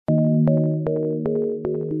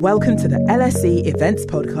Welcome to the LSE Events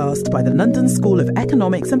Podcast by the London School of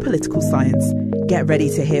Economics and Political Science. Get ready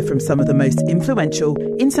to hear from some of the most influential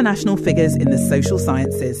international figures in the social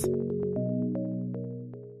sciences.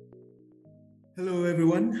 Hello,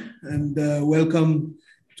 everyone, and welcome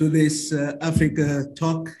to this Africa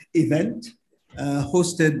Talk event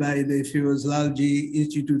hosted by the Firoz Lalji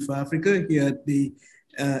Institute for Africa here at the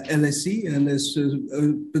LSE, and a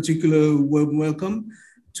particular warm welcome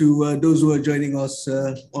to those who are joining us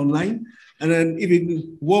online, and an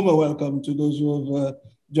even warmer welcome to those who have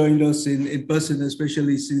joined us in person,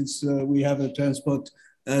 especially since we have a transport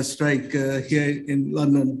strike here in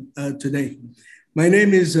London today. My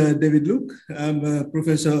name is David Luke. I'm a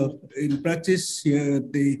professor in practice here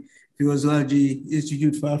at the Firoz Lalji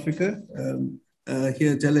Institute for Africa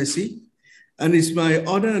here at LSE. And it's my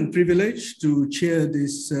honor and privilege to chair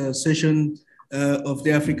this session of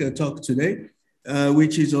the Africa Talk today,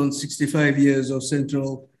 which is on 65 years of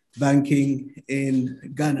central banking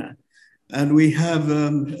in Ghana. And we have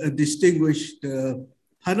a distinguished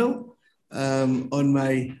panel. On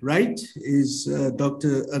my right is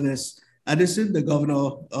Dr. Ernest Addison, the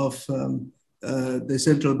governor of the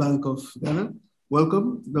Central Bank of Ghana.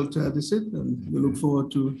 Welcome, Dr. Addison, and we look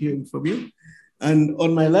forward to hearing from you. And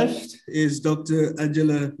on my left is Dr.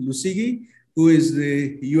 Angela Lusigi, who is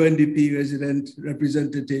the UNDP resident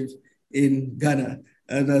representative in Ghana.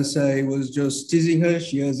 And as I was just teasing her,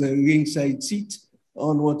 she has a ringside seat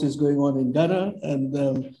on what is going on in Ghana,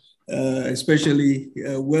 and especially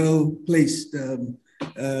well-placed,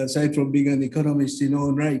 aside from being an economist in her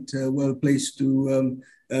own right, well-placed to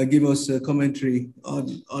give us a commentary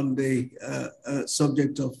on the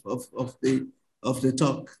subject of the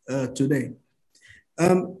talk today.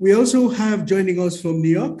 We also have joining us from New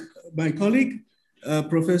York, my colleague,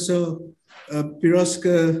 Professor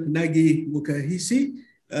Piroska Nagi-Mukahisi,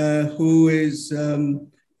 who is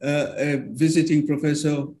a visiting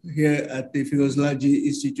professor here at the Firoz Lalji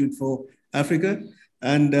Institute for Africa.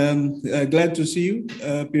 And glad to see you,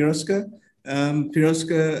 Piroska.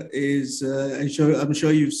 Piroska is, I'm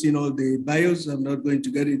sure you've seen all the bios. I'm not going to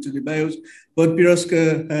get into the bios, but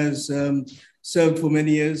Piroska has served for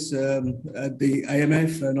many years at the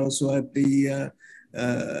IMF and also at the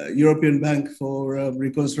European Bank for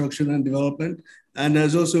Reconstruction and Development, and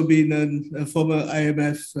has also been a former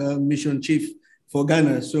IMF mission chief for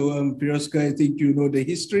Ghana. So Piroska, I think you know the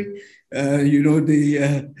history. You know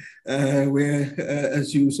the where,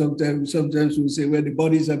 as you sometimes will say, where the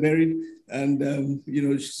bodies are buried, and you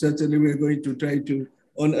know, certainly we're going to try to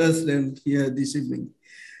unearth them here this evening.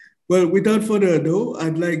 Well, without further ado,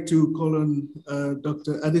 I'd like to call on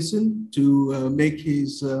Dr. Addison to make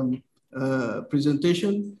his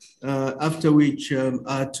presentation, after which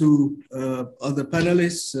our two other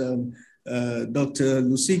panelists, Dr.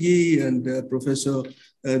 Lusigi and Professor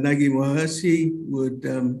Nagi-Mukahisi, would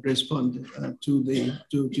respond to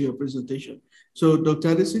your presentation. So,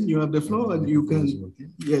 Dr. Addison, you have the floor, and you can,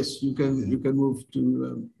 yes, you can move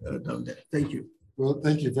to down there. Thank you. Well,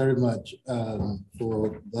 thank you very much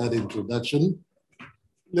for that introduction.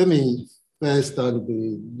 Let me first thank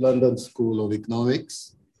the London School of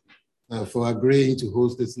Economics for agreeing to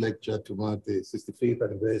host this lecture to mark the 65th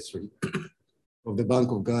anniversary of the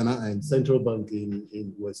Bank of Ghana and central banking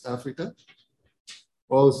in West Africa.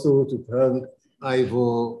 Also to thank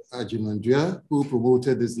Ivor Ajimandria, who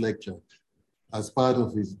promoted this lecture as part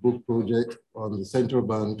of his book project on the central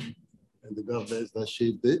bank and the governance that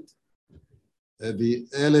shaped it. The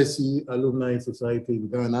LSE Alumni Society in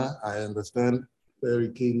Ghana, I understand, very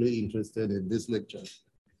keenly interested in this lecture.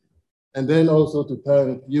 And then also to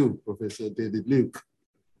thank you, Professor David Luke,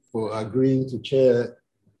 for agreeing to chair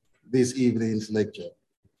this evening's lecture.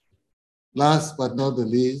 Last but not the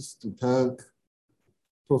least, to thank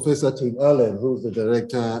Professor Tim Allen, who's the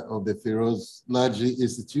director of the Firoz Lalji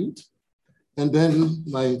Institute, and then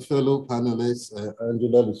my fellow panelists,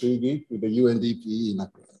 Angela Lusigi with the UNDP in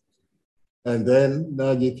Accra. And then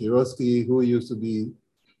Nagi Piroski, who used to be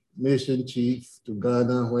mission chief to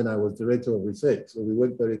Ghana when I was director of research. So we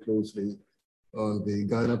worked very closely on the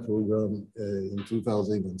Ghana program in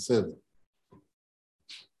 2007.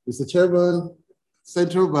 Mr. Chairman,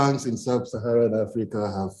 central banks in sub-Saharan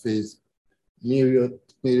Africa have faced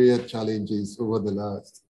myriad challenges over the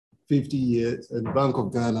last 50 years, and Bank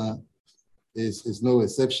of Ghana is no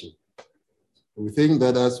exception. We think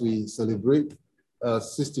that as we celebrate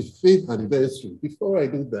 65th anniversary. Before I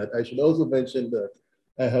do that, I should also mention that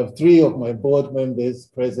I have three of my board members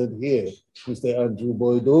present here, Mr. Andrew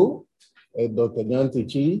Boydo, Dr. Nyanti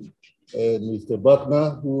Chi, and Mr.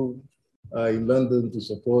 Buckner, who are in London to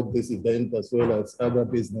support this event, as well as other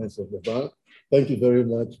business of the bank. thank you very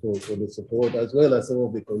much for the support, as well as some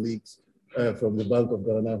of the colleagues from the Bank of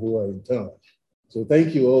Ghana who are in town. So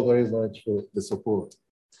thank you all very much for the support.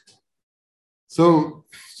 So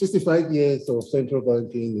 65 years of central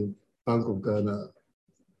banking in Bank of Ghana,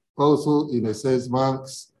 also in a sense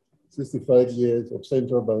marks 65 years of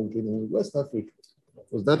central banking in West Africa,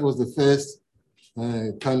 because that was the first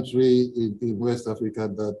country in West Africa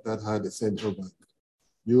that had a central bank.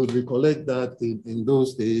 You would recollect that in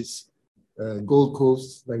those days, Gold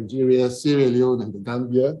Coast, Nigeria, Sierra Leone, and the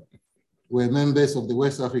Gambia were members of the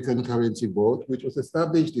West African Currency Board, which was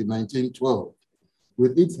established in 1912,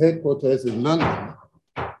 with its headquarters in London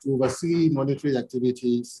to oversee monetary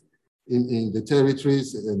activities in the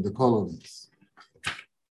territories and the colonies.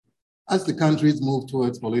 As the countries moved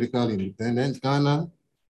towards political independence, Ghana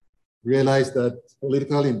realized that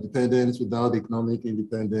political independence without economic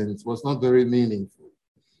independence was not very meaningful.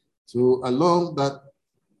 So along that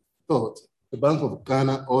thought, the Bank of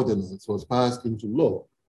Ghana Ordinance was passed into law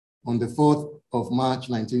on the 4th of March,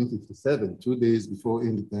 1957, 2 days before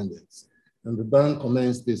independence. And the bank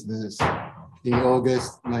commenced business in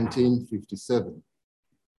August 1957.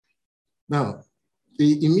 Now,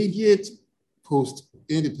 the immediate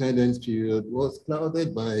post-independence period was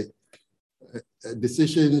clouded by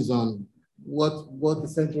decisions on what the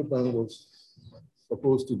central bank was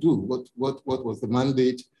supposed to do, what was the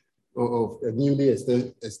mandate of a newly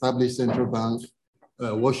established central bank,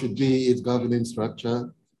 what should be its governing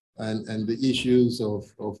structure, and the issues of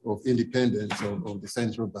independence of the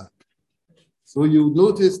central bank. So you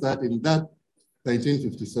notice that in that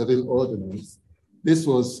 1957 ordinance, this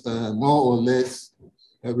was more or less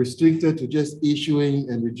restricted to just issuing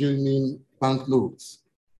and resuming banknotes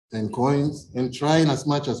and coins and trying as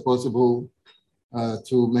much as possible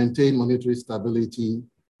to maintain monetary stability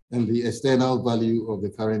and the external value of the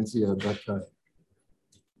currency at that time.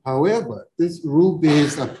 However, this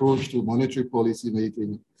rule-based approach to monetary policy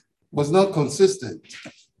making was not consistent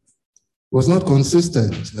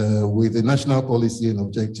with the national policy and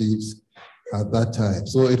objectives at that time.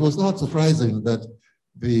 So it was not surprising that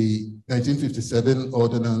the 1957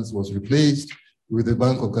 ordinance was replaced with the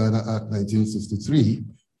Bank of Ghana Act 1963,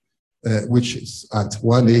 which is Act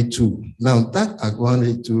 182. Now that Act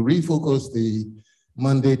 182 refocused the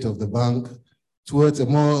mandate of the bank towards a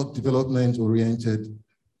more development-oriented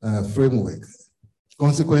framework.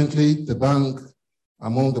 Consequently, the bank,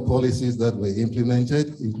 among the policies that were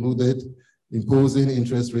implemented, included imposing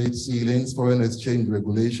interest rate ceilings, foreign exchange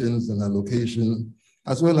regulations and allocation,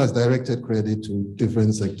 as well as directed credit to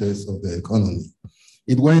different sectors of the economy.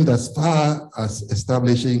 It went as far as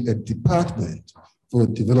establishing a department for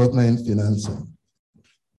development financing.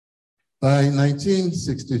 By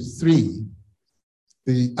 1963,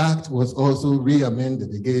 the act was also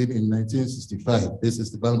re-amended again in 1965. This is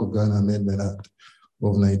the Bank of Ghana Amendment Act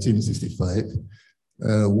of 1965,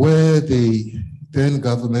 where the then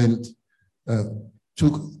government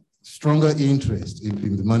took stronger interest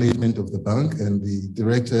in the management of the bank, and the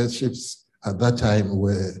directorships at that time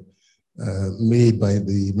were made by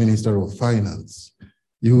the Minister of Finance.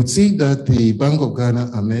 You would see that the Bank of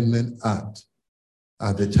Ghana Amendment Act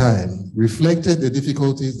at the time reflected the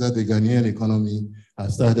difficulties that the Ghanaian economy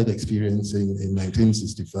had started experiencing in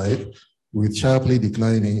 1965 with sharply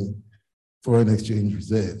declining foreign exchange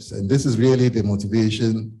reserves. And this is really the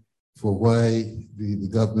motivation for why the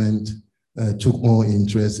government took more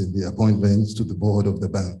interest in the appointments to the board of the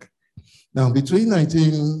bank. Now, between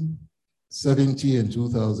 1970 and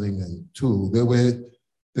 2002,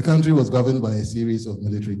 the country was governed by a series of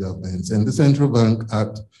military governments, and the Central Bank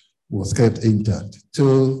Act was kept intact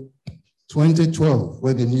till 2012,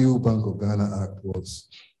 when the new Bank of Ghana Act was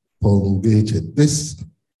promulgated. This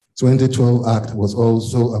 2012 Act was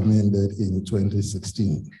also amended in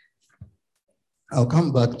 2016. I'll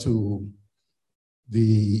come back to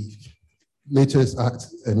the latest act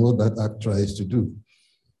and what that act tries to do.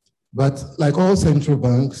 But like all central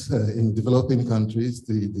banks in developing countries,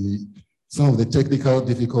 some of the technical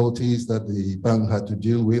difficulties that the bank had to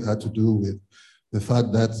deal with had to do with the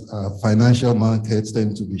fact that financial markets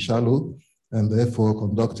tend to be shallow, and therefore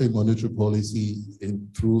conducting monetary policy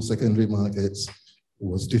through secondary markets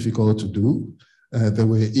was difficult to do. There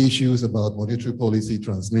were issues about monetary policy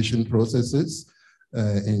transmission processes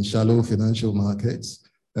in shallow financial markets.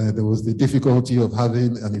 There was the difficulty of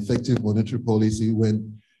having an effective monetary policy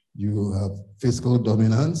when you have fiscal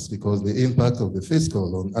dominance, because the impact of the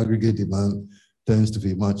fiscal on aggregate demand tends to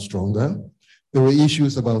be much stronger. There were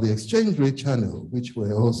issues about the exchange rate channel, which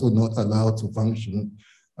were also not allowed to function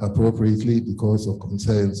appropriately because of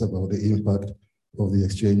concerns about the impact of the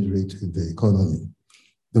exchange rate in the economy.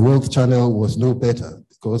 The wealth channel was no better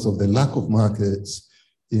because of the lack of markets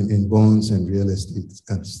in bonds and real estate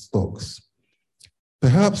and stocks.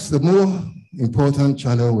 Perhaps the more important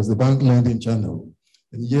channel was the bank lending channel.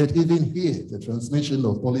 And yet even here, the transmission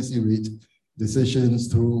of policy rate decisions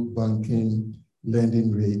through banking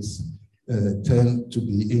lending rates tend to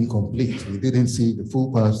be incomplete. We didn't see the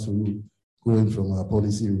full pass-through going from our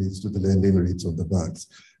policy rates to the lending rates of the banks.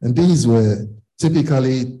 And these were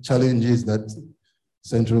typically challenges that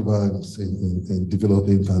central banks in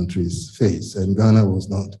developing countries face, and Ghana was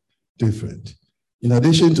not different. In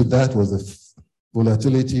addition to that was the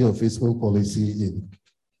volatility of fiscal policy in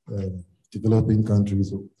developing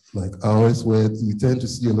countries like ours, where you tend to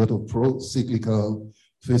see a lot of pro-cyclical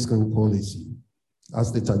fiscal policy,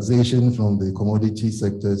 as the taxation from the commodity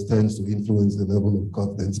sectors tends to influence the level of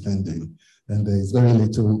government spending, and there is very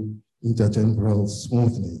little intertemporal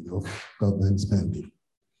smoothing of government spending.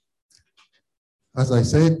 As I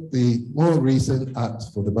said, the more recent act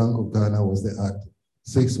for the Bank of Ghana was the Act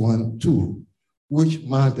 612, which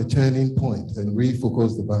marked a turning point and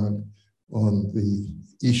refocused the bank on the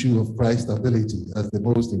issue of price stability as the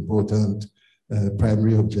most important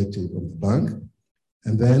primary objective of the bank,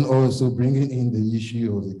 and then also bringing in the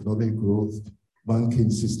issue of economic growth, banking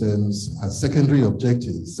systems as secondary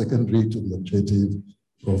objectives, secondary to the objective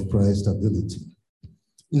of price stability.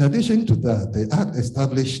 In addition to that, the Act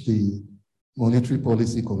established the Monetary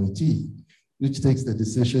Policy Committee, which takes the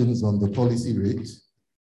decisions on the policy rate.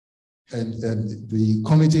 And the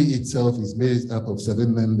committee itself is made up of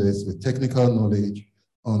 7 members with technical knowledge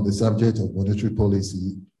on the subject of monetary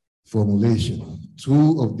policy formulation.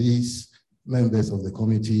 2 of these members of the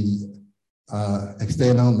committee are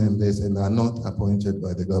external members and are not appointed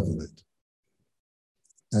by the government.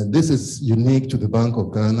 And this is unique to the Bank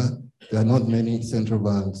of Ghana. There are not many central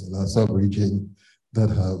banks in our sub-region that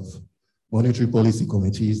have monetary policy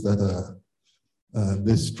committees that are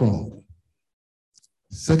this strong.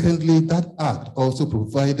 Secondly, that act also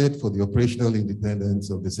provided for the operational independence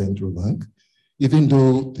of the central bank, even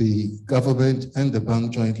though the government and the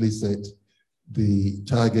bank jointly set the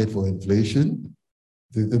target for inflation.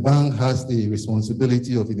 The bank has the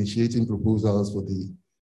responsibility of initiating proposals for the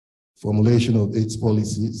formulation of its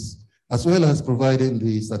policies, as well as providing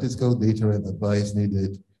the statistical data and advice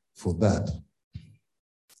needed for that.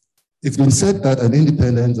 It's been said that an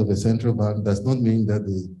independence of a central bank does not mean that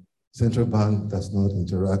the central bank does not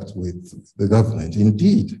interact with the government.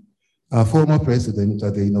 Indeed, our former president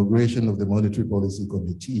at the inauguration of the Monetary Policy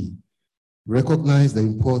Committee recognized the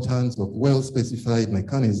importance of well-specified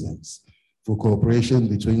mechanisms for cooperation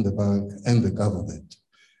between the bank and the government,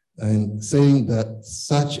 and saying that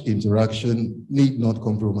such interaction need not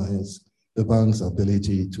compromise the bank's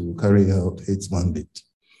ability to carry out its mandate.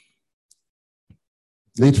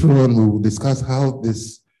 Later on, we will discuss how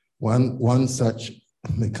this one such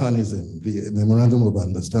mechanism, the Memorandum of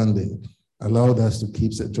Understanding, allowed us to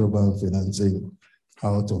keep central bank financing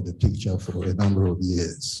out of the picture for a number of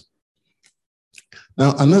years.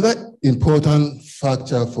 Now, another important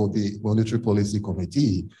factor for the Monetary Policy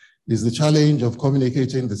Committee is the challenge of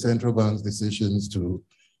communicating the central bank's decisions to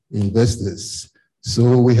investors.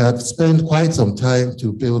 So we have spent quite some time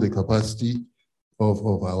to build the capacity of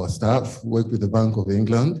our staff, work with the Bank of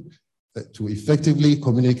England to effectively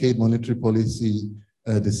communicate monetary policy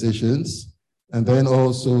decisions, and then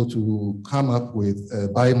also to come up with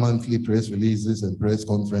bi-monthly press releases and press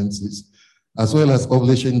conferences, as well as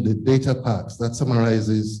publishing the data packs that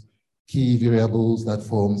summarizes key variables that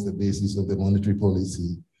forms the basis of the Monetary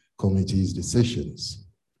Policy Committee's decisions.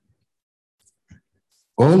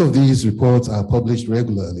 All of these reports are published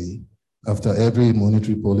regularly after every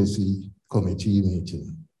Monetary Policy Committee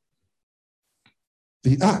meeting.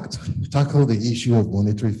 The Act tackled the issue of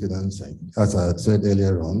monetary financing, as I had said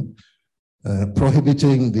earlier on,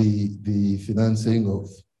 prohibiting the financing of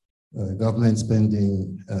government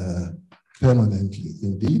spending permanently.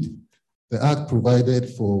 Indeed, the Act provided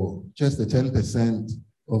for just the 10%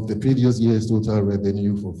 of the previous year's total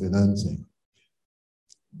revenue for financing.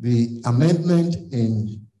 The amendment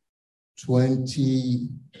in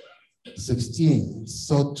 2016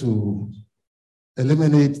 sought to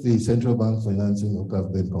eliminate the central bank financing of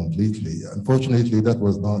government completely. Unfortunately, that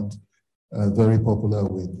was not very popular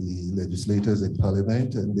with the legislators in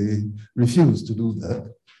Parliament, and they refused to do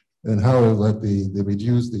that. And however, they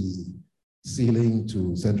reduced the ceiling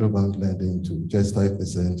to central bank lending to just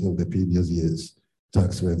 5% of the previous year's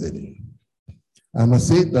tax revenue. I must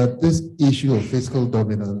say that this issue of fiscal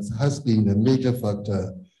dominance has been a major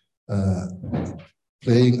factor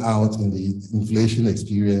playing out in the inflation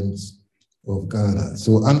experience of Ghana.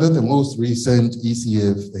 So under the most recent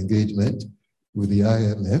ECF engagement, with the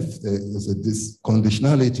IMF. There was this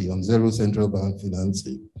conditionality on zero central bank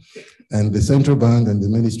financing. And the central bank and the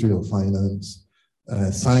Ministry of Finance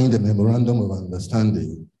signed a memorandum of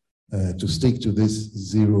understanding to stick to this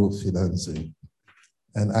zero financing.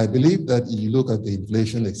 And I believe that if you look at the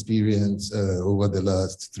inflation experience over the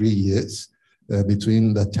last 3 years,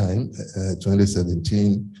 between that time,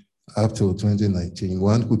 2017 up to 2019,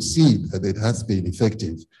 one could see that it has been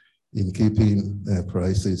effective in keeping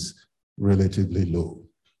prices relatively low.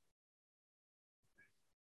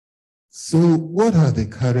 So what are the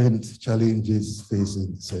current challenges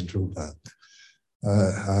facing the central bank?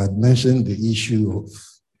 I had mentioned the issue of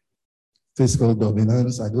fiscal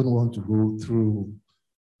dominance. I don't want to go through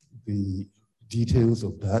the details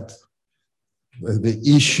of that. The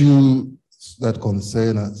issue that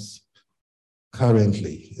concern us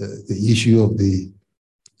currently, the issue of the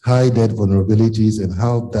high debt vulnerabilities and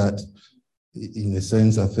how that, in a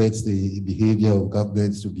sense, affects the behavior of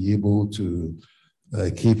governments to be able to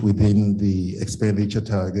keep within the expenditure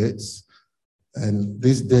targets. And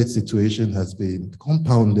this debt situation has been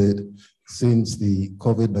compounded since the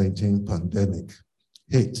COVID-19 pandemic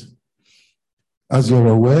hit. As you're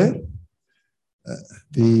aware,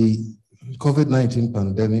 the COVID-19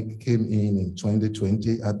 pandemic came in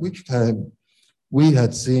 2020, at which time we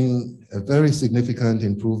had seen a very significant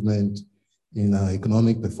improvement in our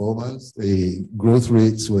economic performance. The growth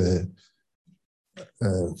rates were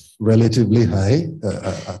relatively high,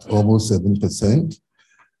 at almost 7%.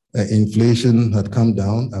 Inflation had come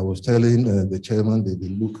down. I was telling the chairman,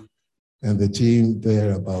 David Luke, and the team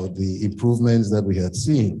there about the improvements that we had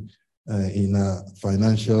seen in our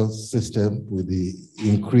financial system with the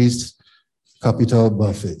increased capital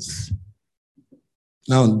buffers.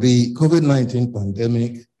 Now, the COVID-19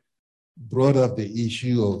 pandemic brought up the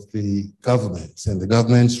issue of the governments and the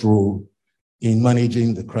government's role in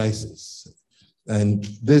managing the crisis. And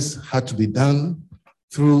this had to be done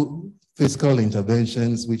through fiscal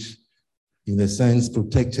interventions, which in a sense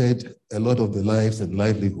protected a lot of the lives and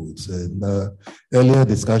livelihoods. And earlier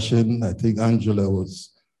discussion, I think Angela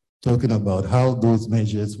was talking about how those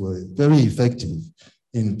measures were very effective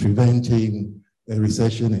in preventing a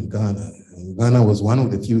recession in Ghana. And Ghana was one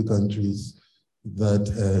of the few countries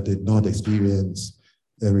that did not experience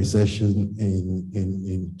a recession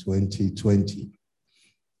in 2020.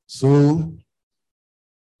 So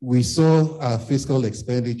we saw our fiscal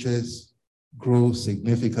expenditures grow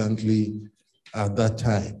significantly at that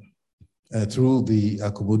time through the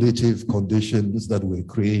accommodative conditions that were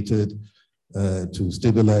created to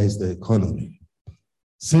stabilize the economy.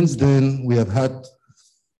 Since then, we have had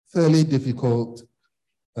fairly difficult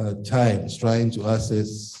times trying to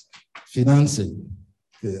access financing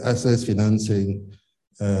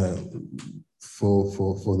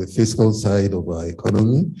for the fiscal side of our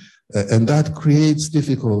economy. And that creates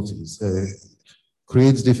difficulties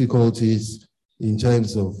in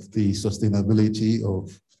terms of the sustainability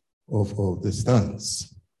of the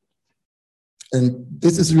stance. And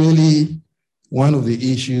this is really one of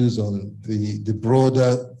the issues on the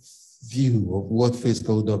broader view of what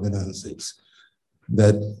fiscal dominance is,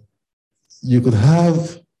 that you could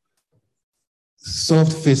have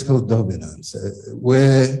soft fiscal dominance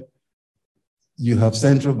where you have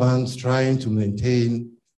central banks trying to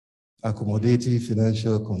maintain accommodative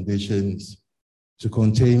financial conditions to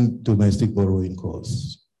contain domestic borrowing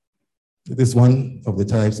costs. This is one of the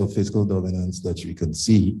types of fiscal dominance that you can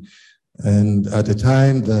see. And at a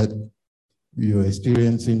time that you're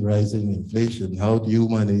experiencing rising inflation, how do you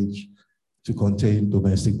manage to contain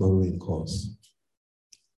domestic borrowing costs?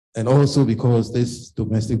 And also because this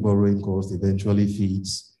domestic borrowing cost eventually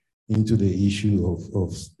feeds into the issue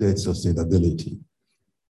of debt sustainability.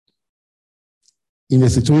 In a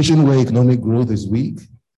situation where economic growth is weak,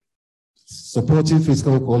 supportive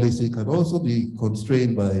fiscal policy can also be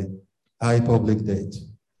constrained by high public debt.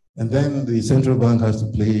 And then the central bank has to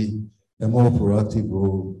play a more proactive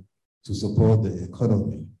role to support the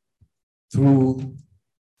economy through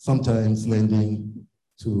sometimes lending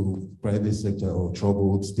to private sector or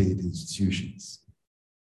troubled state institutions.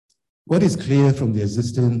 What is clear from the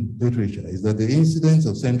existing literature is that the incidence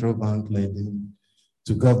of central bank lending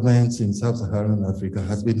to governments in sub-Saharan Africa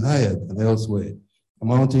has been higher than elsewhere,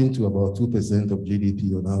 amounting to about 2% of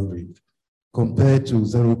GDP on average, compared to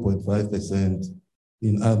 0.5%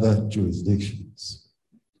 in other jurisdictions.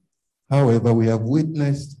 However, we have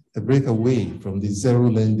witnessed a breakaway from the zero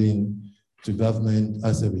lending to government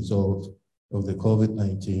as a result of the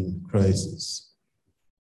COVID-19 crisis.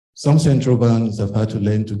 Some central banks have had to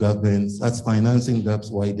lend to governments as financing gaps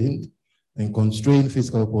widened and constrained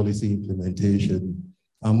fiscal policy implementation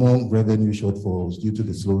among revenue shortfalls due to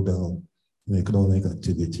the slowdown in economic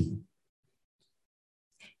activity.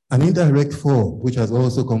 An indirect form, which has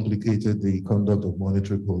also complicated the conduct of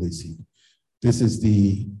monetary policy. This is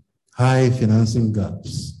the high financing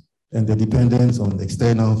gaps and the dependence on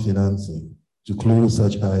external financing to close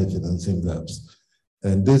such high financing gaps.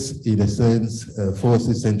 And this, in a sense,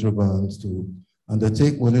 forces central banks to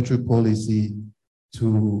undertake monetary policy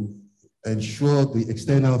to ensure the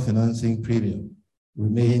external financing premium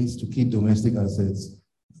remains to keep domestic assets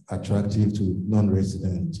attractive to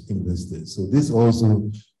non-resident investors. So this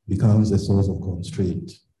also becomes a source of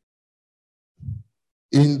constraint.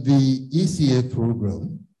 In the ECA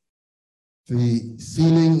program, the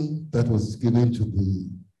ceiling that was given to the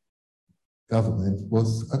government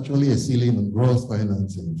was actually a ceiling on gross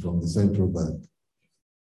financing from the central bank.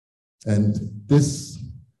 And this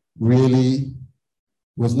really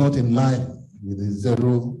was not in line with the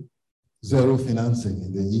zero financing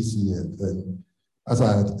in the ECF. And as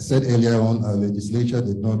I had said earlier on, our legislature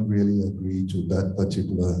did not really agree to that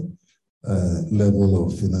particular level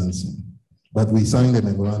of financing. But we signed a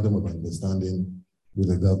memorandum of understanding with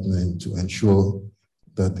the government to ensure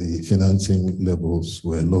that the financing levels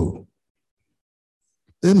were low.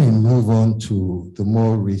 Then we move on to the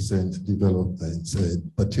more recent developments,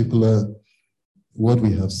 in particular what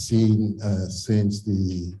we have seen since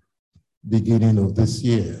the beginning of this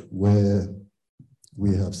year, where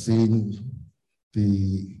we have seen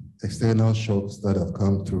the external shocks that have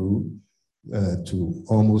come through to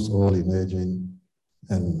almost all emerging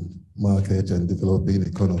and market and developing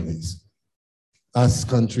economies. As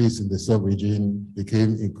countries in the sub-region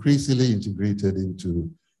became increasingly integrated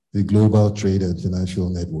into the global trade and financial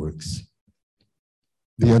networks.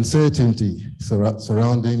 The uncertainty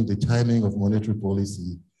surrounding the timing of monetary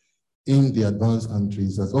policy in the advanced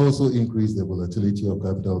countries has also increased the volatility of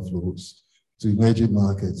capital flows to emerging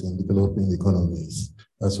markets and developing economies,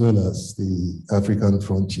 as well as the African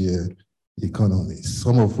frontier economies,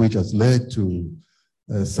 some of which has led to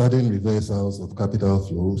sudden reversals of capital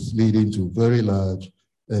flows, leading to very large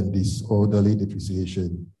and disorderly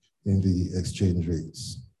depreciation in the exchange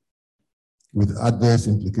rates, with adverse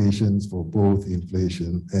implications for both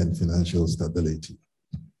inflation and financial stability.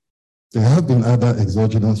 There have been other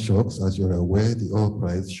exogenous shocks, as you're aware. The oil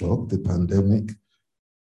price shock, the pandemic,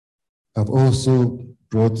 have also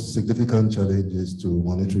brought significant challenges to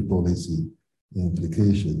monetary policy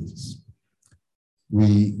implications.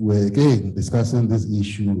 We were again discussing this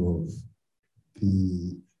issue of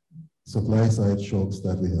the supply side shocks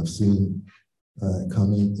that we have seen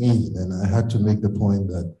coming in, and I had to make the point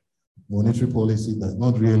that monetary policy does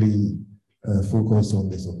not really focus on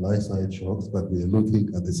the supply side shocks, but we are looking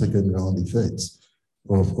at the second round effects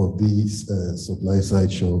of these supply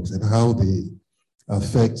side shocks and how they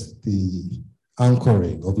affect the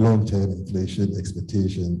anchoring of long-term inflation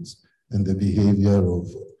expectations and the behavior of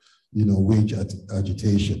wage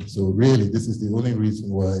agitation. So really, this is the only reason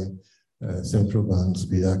why central banks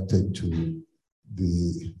reacted to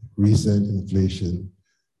the recent inflation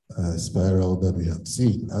spiral that we have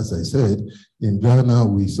seen. As I said, in Ghana,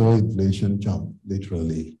 we saw inflation jump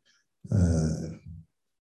literally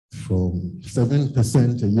from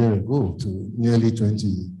 7% a year ago to nearly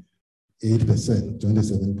 28%,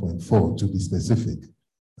 27.4% to be specific,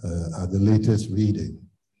 at the latest reading.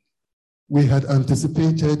 We had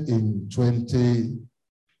anticipated in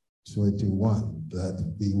 2021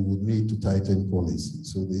 that we would need to tighten policy.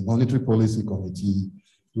 So the Monetary Policy Committee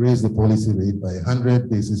raised the policy rate by 100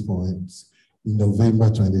 basis points in November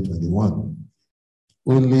 2021,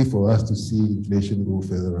 only for us to see inflation go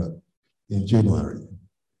further up in January.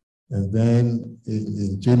 And then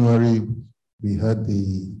in January, we had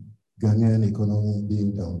the Ghanaian economy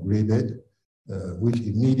being downgraded, which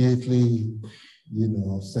immediately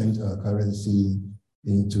sent our currency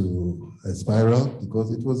into a spiral,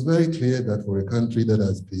 because it was very clear that for a country that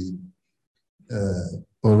has been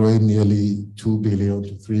borrowing nearly 2 billion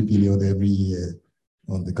to 3 billion every year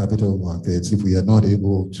on the capital markets, if we are not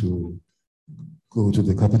able to go to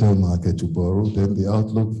the capital market to borrow, then the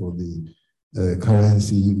outlook for the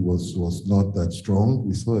currency was not that strong.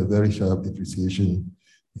 We saw a very sharp depreciation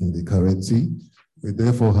in the currency. We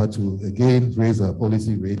therefore had to again raise our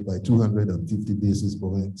policy rate by 250 basis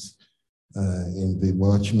points in the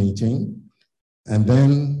March meeting. And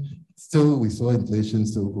then still we saw inflation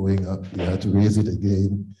still going up. We had to raise it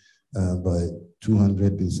again by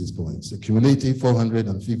 200 basis points, a cumulative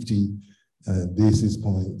 450 basis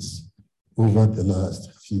points over the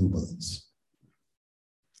last few months.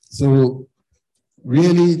 So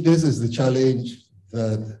really, this is the challenge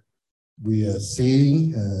that we are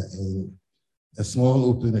seeing in a small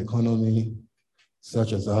open economy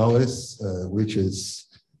such as ours, which is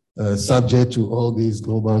subject to all these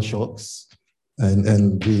global shocks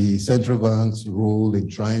and the central bank's role in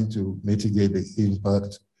trying to mitigate the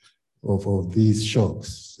impact of these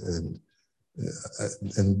shocks. And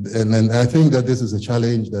I think that this is a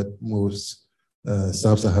challenge that most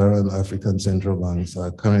sub-Saharan African central banks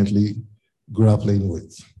are currently grappling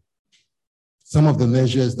with. Some of the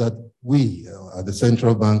measures that we at the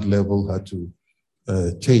central bank level had to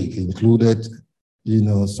take included,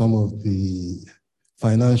 some of the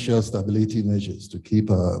financial stability measures to keep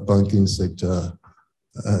our banking sector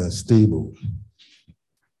stable.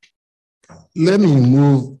 Let me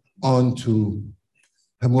move on to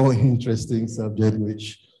a more interesting subject,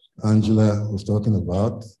 which Angela was talking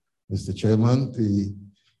about, Mr. Chairman, the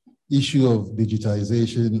issue of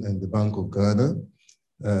digitization and the Bank of Ghana.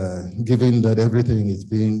 Given that everything is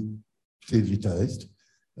being digitized,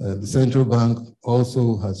 the central bank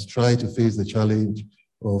also has tried to face the challenge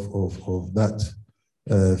of that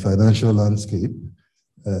financial landscape.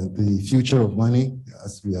 The future of money,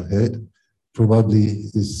 as we have heard,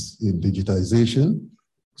 probably is in digitization.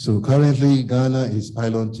 So currently, Ghana is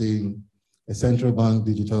piloting a central bank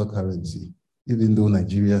digital currency, even though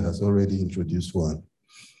Nigeria has already introduced one.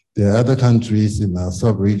 There are other countries in our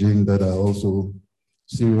sub-region that are also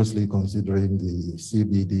seriously considering the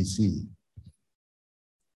CBDC.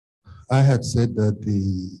 I had said that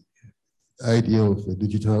the idea of a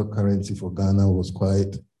digital currency for Ghana was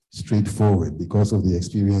quite straightforward because of the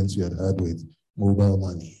experience we had had with mobile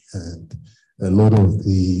money. And a lot of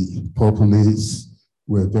the populace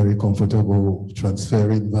were very comfortable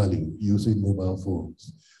transferring value using mobile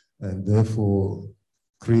phones. And therefore,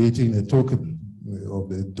 creating a token of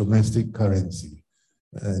the domestic currency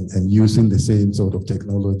and using the same sort of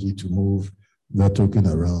technology to move that token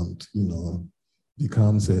around,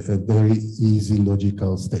 becomes a very easy,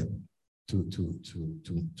 logical step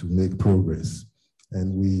to make progress.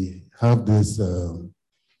 And we have this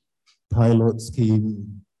pilot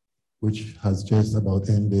scheme, which has just about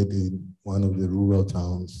ended in one of the rural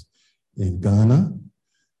towns in Ghana.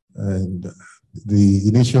 And the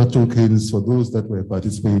initial tokens, for those that were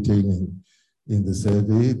participating in the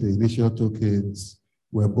survey, the initial tokens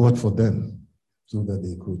were bought for them so that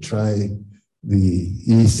they could try the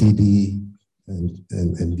ECD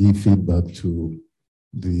and give feedback to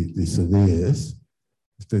the surveyors.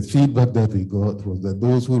 The feedback that we got was that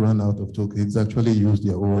those who ran out of tokens actually used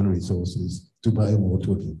their own resources to buy more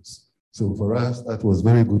tokens. So for us, that was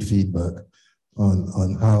very good feedback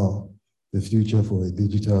on how the future for a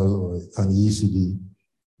digital or an ECD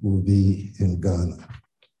will be in Ghana.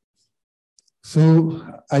 So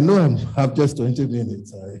I know I have just 20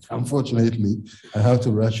 minutes. Unfortunately, I have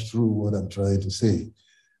to rush through what I'm trying to say.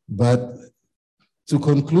 But to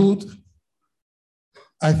conclude,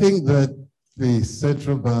 I think that the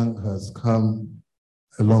central bank has come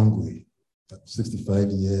a long way,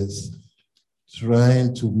 65 years,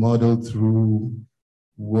 trying to model through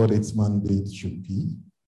what its mandate should be.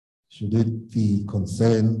 Should it be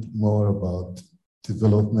concerned more about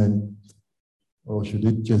development, or should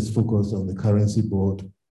it just focus on the currency board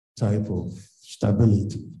type of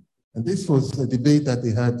stability? And this was a debate that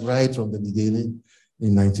they had right from the beginning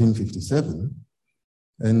in 1957.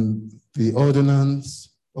 And the ordinance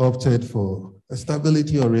opted for a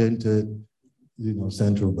stability-oriented,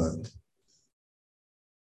 central bank.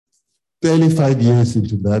 Barely 5 years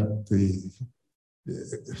into that,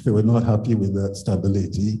 they were not happy with that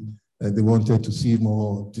stability, and they wanted to see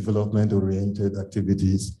more development-oriented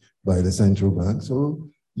activities by the central bank. So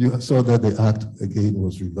you saw that the act again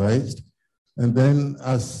was revised. And then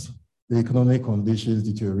as the economic conditions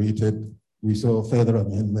deteriorated, we saw further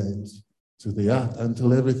amendments to the act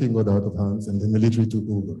until everything got out of hands and the military took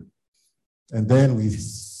over. And then we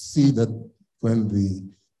see that when the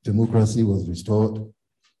democracy was restored,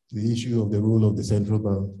 the issue of the role of the central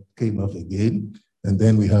bank came up again. And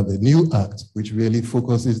then we have a new act which really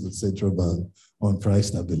focuses the central bank on price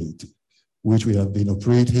stability, which we have been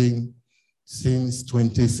operating since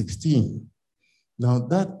 2016. Now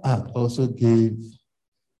that act also gave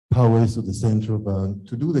powers to the central bank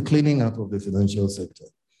to do the cleaning up of the financial sector.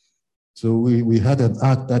 So we had an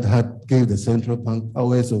act that gave the central bank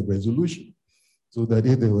powers of resolution, so that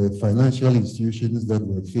if there were financial institutions that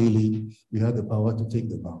were failing, we had the power to take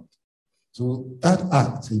them out. So that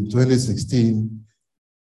act in 2016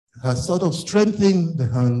 has sort of strengthened the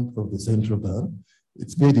hand of the central bank.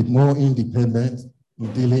 It's made it more independent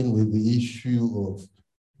in dealing with the issue of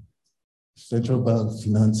central bank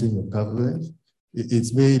financing of government.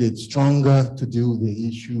 It's made it stronger to deal with the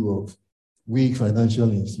issue of weak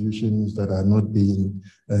financial institutions that are not being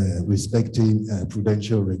respecting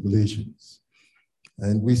prudential regulations.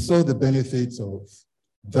 And we saw the benefits of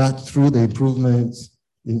that through the improvements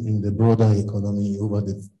in the broader economy over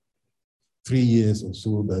the 3 years or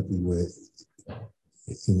so that we were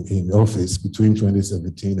in office between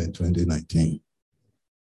 2017 and 2019.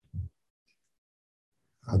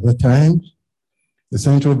 At that time, the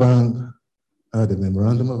central bank had a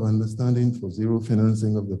memorandum of understanding for zero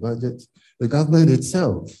financing of the budget. The government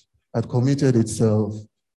itself had committed itself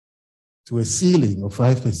to a ceiling of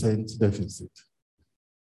 5% deficit.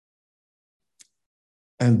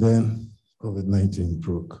 And then COVID-19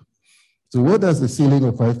 broke. So what does the ceiling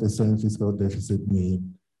of 5% fiscal deficit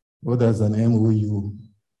mean? What does an MOU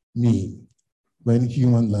mean when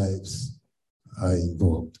human lives are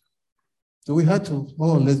involved? So we had to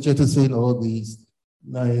more or less jettison all these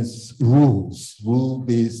nice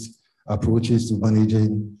rule-based approaches to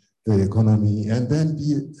managing the economy, and then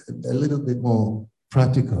be a little bit more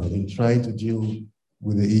practical in trying to deal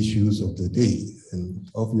with the issues of the day. And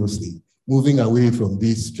obviously, moving away from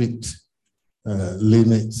these strict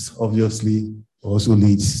limits obviously also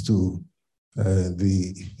leads to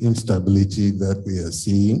the instability that we are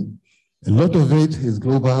seeing. A lot of it is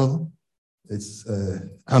global. It's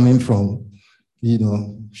coming from,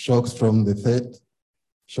 shocks from the Fed,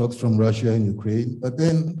 shocks from Russia and Ukraine, but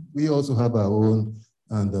then we also have our own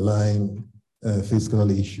underlying fiscal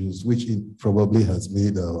issues, which probably has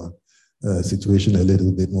made our situation a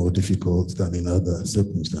little bit more difficult than in other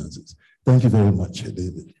circumstances. Thank you very much,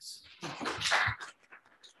 David.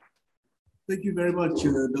 Thank you very much,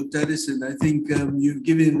 Dr. Addison. I think you've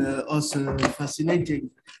given us a fascinating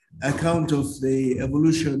account of the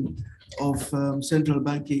evolution of central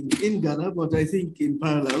banking in Ghana, but I think in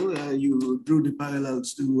parallel, you drew the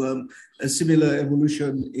parallels to a similar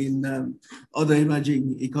evolution in other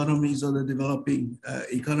emerging economies, other developing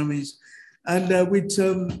economies. And with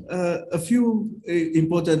a few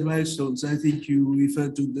important milestones, I think you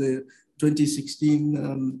referred to the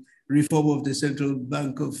 2016 reform of the Central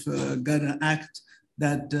Bank of Ghana Act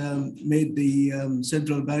that made the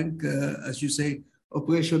central bank, as you say,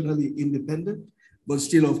 operationally independent, but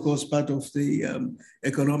still, of course, part of the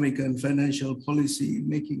economic and financial policy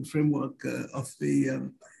making framework of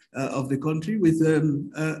the country, with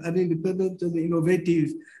an independent and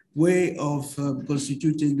innovative way of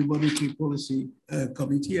constituting the Monetary Policy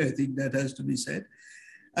Committee. I think that has to be said.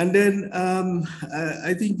 And then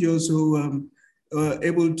I think you also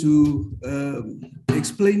able to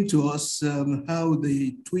explain to us how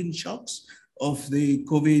the twin shocks of the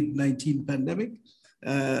COVID-19 pandemic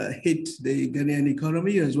hit the Ghanaian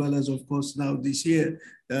economy, as well as, of course, now this year,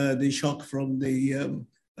 the shock from the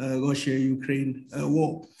Russia-Ukraine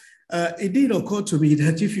war. It did occur to me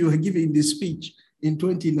that if you were giving this speech in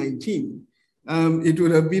 2019, it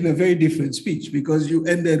would have been a very different speech, because you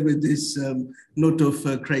ended with this note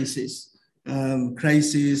of crisis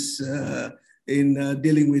in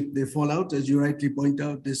dealing with the fallout, as you rightly point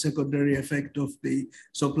out, the secondary effect of the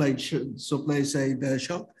supply side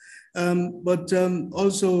shock. But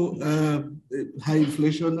also high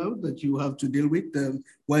inflation now that you have to deal with,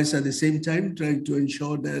 whilst at the same time trying to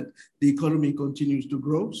ensure that the economy continues to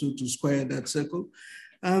grow, so to square that circle.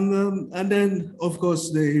 And then, of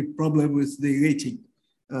course, the problem with the rating,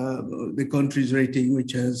 the country's rating,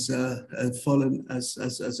 which has fallen as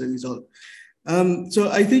a result.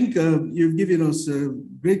 So I think you've given us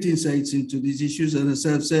great insights into these issues. And as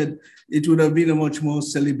I've said, it would have been a much more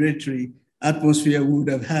celebratory atmosphere we would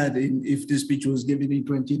have had if this speech was given in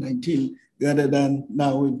 2019 rather than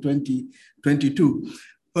now in 2022.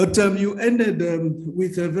 But you ended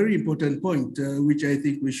with a very important point, which I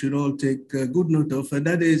think we should all take good note of, and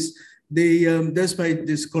that is despite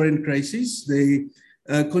this current crisis, the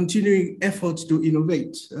continuing efforts to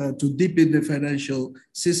innovate, to deepen the financial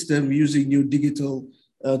system using new digital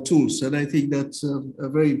tools. And I think that's a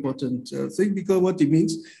very important thing, because what it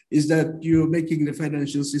means is that you're making the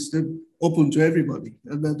financial system open to everybody.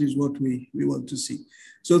 And that is what we want to see.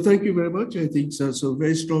 So thank you very much. I think so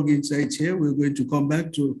very strong insights here. We're going to come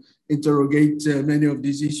back to interrogate many of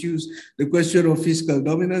these issues. The question of fiscal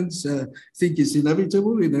dominance, I think is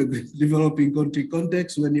inevitable in a developing country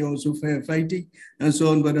context when you're also firefighting and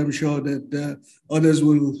so on, but I'm sure that others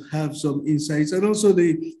will have some insights. And also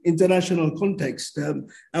the international context.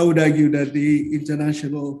 I would argue that the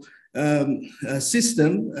international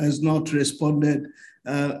system has not responded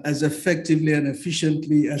as effectively and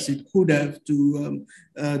efficiently as it could have to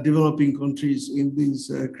developing countries in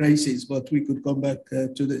these crises, but we could come back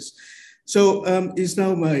to this. So it's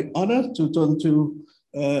now my honor to turn to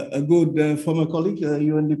a good former colleague,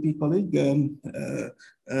 UNDP colleague,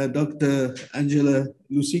 Dr. Angela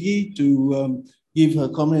Lusigi, to give her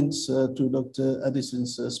comments to Dr.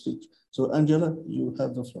 Addison's speech. So Angela, you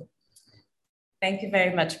have the floor. Thank you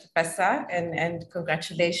very much, Professor, and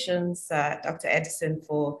congratulations, Dr. Edison,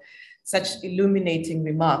 for such illuminating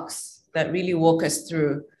remarks that really walk us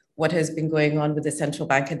through what has been going on with the central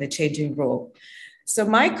bank and the changing role. So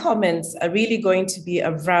my comments are really going to be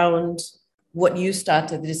around what you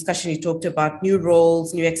started, the discussion you talked about, new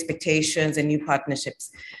roles, new expectations, and new partnerships,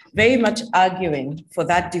 very much arguing for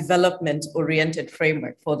that development-oriented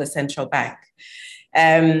framework for the central bank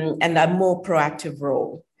and a more proactive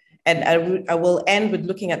role. And I will end with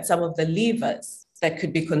looking at some of the levers that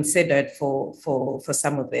could be considered for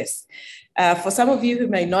some of this. For some of you who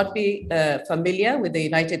may not be familiar with the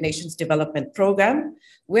United Nations Development Programme,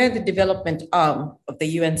 we're the development arm of the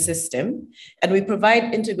UN system, and we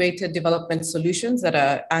provide integrated development solutions that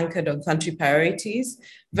are anchored on country priorities,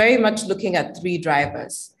 very much looking at three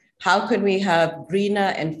drivers. How can we have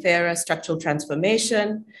greener and fairer structural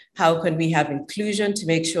transformation? How can we have inclusion to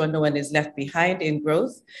make sure no one is left behind in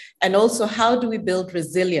growth? And also, how do we build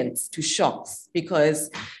resilience to shocks?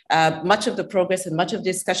 Because much of the progress and much of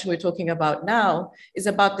the discussion we're talking about now is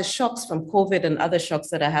about the shocks from COVID and other shocks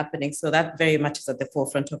that are happening. So that very much is at the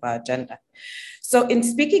forefront of our agenda. So in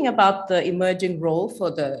speaking about the emerging role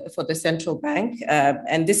for the central bank,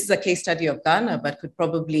 and this is a case study of Ghana, but could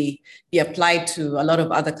probably be applied to a lot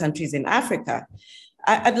of other countries in Africa,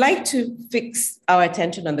 I'd like to fix our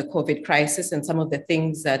attention on the COVID crisis and some of the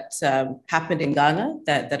things that happened in Ghana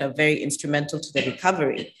that are very instrumental to the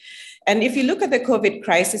recovery. And if you look at the COVID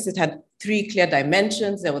crisis, it had three clear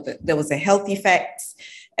dimensions. There was a health effects,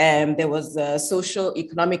 there was social,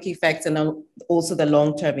 economic effects, and also the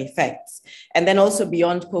long-term effects. And then also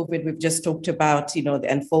beyond COVID, we've just talked about,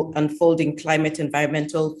 the unfolding climate,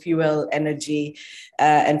 environmental, fuel, energy,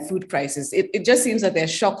 and food crisis. It just seems that there are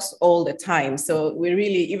shocks all the time. So we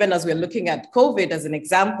really, even as we're looking at COVID as an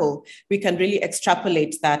example, we can really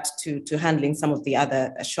extrapolate that to handling some of the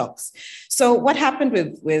other shocks. So what happened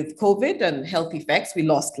with COVID and health effects? We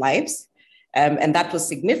lost lives. And that was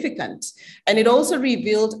significant. And it also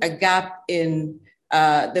revealed a gap in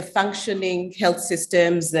the functioning health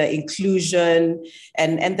systems, the inclusion,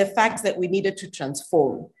 and the fact that we needed to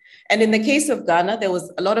transform. And in the case of Ghana, there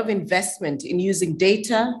was a lot of investment in using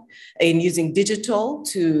data, in using digital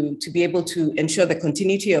to be able to ensure the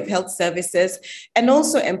continuity of health services, and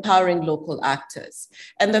also empowering local actors.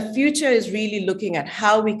 And the future is really looking at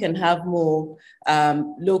how we can have more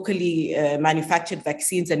locally manufactured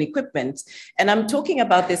vaccines and equipment. And I'm talking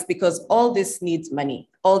about this because all this needs money.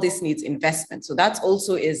 All this needs investment. So that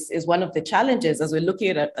also is one of the challenges as we're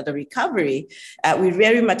looking at the recovery. We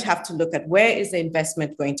very much have to look at where is the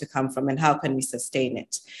investment going to come from and how can we sustain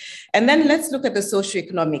it. And then let's look at the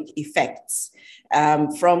socioeconomic effects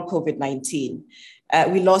from COVID-19.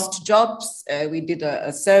 We lost jobs. We did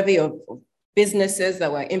a survey of businesses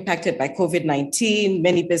that were impacted by COVID-19.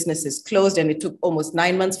 Many businesses closed, and it took almost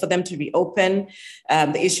 9 months for them to reopen.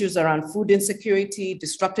 The issues around food insecurity,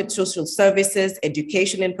 disrupted social services,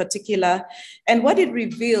 education in particular. And what it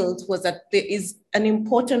revealed was that there is an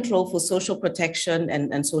important role for social protection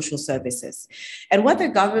and social services. And what the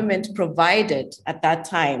government provided at that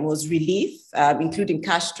time was relief, including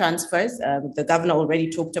cash transfers. The governor already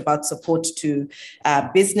talked about support to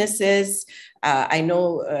businesses. I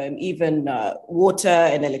know even water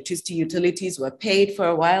and electricity utilities were paid for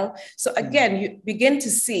a while. So again, you begin to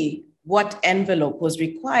see what envelope was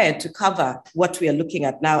required to cover what we are looking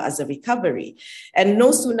at now as a recovery. And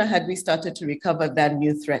no sooner had we started to recover than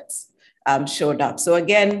new threats showed up. So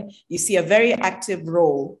again, you see a very active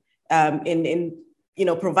role in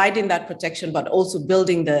providing that protection, but also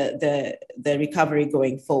building the recovery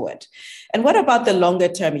going forward. And what about the longer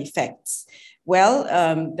term effects? Well,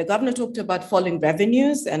 the governor talked about falling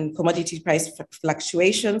revenues and commodity price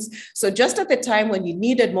fluctuations. So just at the time when you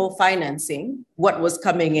needed more financing, what was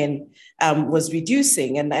coming in was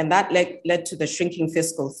reducing. And that led to the shrinking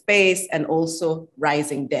fiscal space and also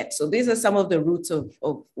rising debt. So these are some of the roots of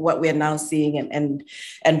what we're now seeing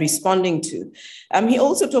and responding to. He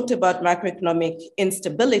also talked about macroeconomic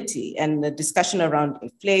instability and the discussion around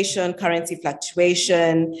inflation, currency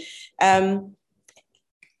fluctuation.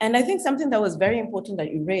 And I think something that was very important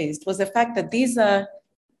that you raised was the fact that these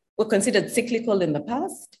were considered cyclical in the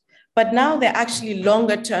past, but now they're actually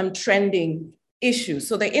longer term trending issues.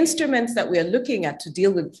 So the instruments that we are looking at to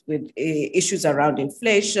deal with issues around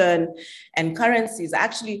inflation and currencies are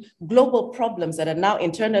actually global problems that are now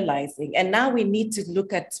internalizing. And now we need to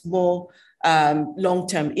look at more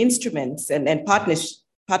long-term instruments and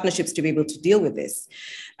partnerships to be able to deal with this.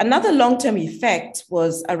 Another long-term effect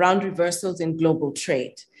was around reversals in global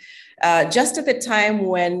trade. just at the time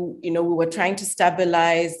when, we were trying to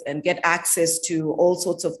stabilize and get access to all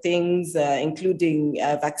sorts of things, including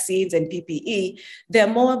vaccines and PPE, there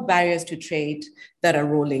are more barriers to trade that are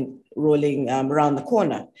rolling around the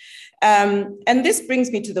corner. And this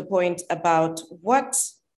brings me to the point about what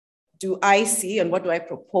do I see and what do I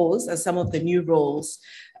propose as some of the new roles,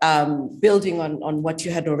 building on what you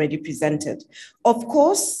had already presented. Of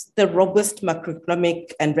course, the robust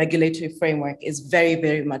macroeconomic and regulatory framework is very,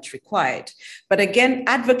 very much required. But again,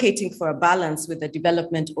 advocating for a balance with a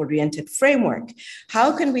development-oriented framework,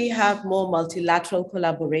 how can we have more multilateral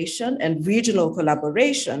collaboration and regional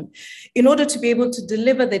collaboration in order to be able to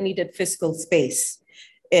deliver the needed fiscal space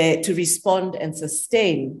to respond and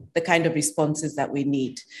sustain the kind of responses that we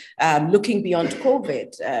need? Looking beyond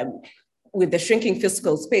COVID, with the shrinking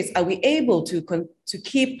fiscal space, are we able to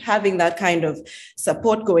keep having that kind of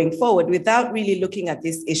support going forward without really looking at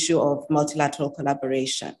this issue of multilateral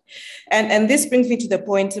collaboration? And this brings me to the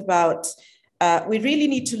point about we really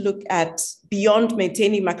need to look at beyond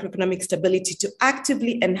maintaining macroeconomic stability to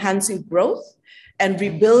actively enhancing growth and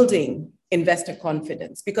rebuilding investor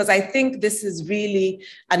confidence, because I think this is really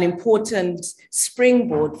an important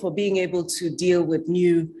springboard for being able to deal with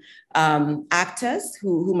new actors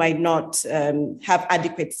who might not have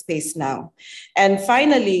adequate space now. And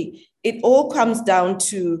finally, it all comes down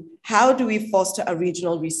to how do we foster a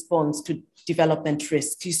regional response to development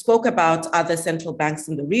risks? You spoke about other central banks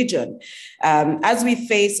in the region. As we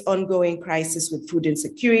face ongoing crisis with food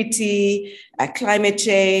insecurity, climate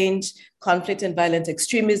change, conflict and violent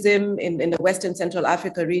extremism in the Western Central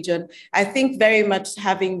Africa region, I think very much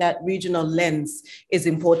having that regional lens is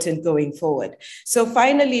important going forward. So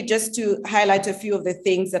finally, just to highlight a few of the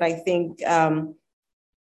things that I think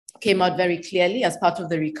came out very clearly as part of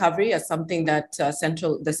the recovery as something that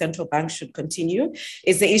the central bank should continue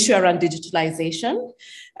is the issue around digitalization.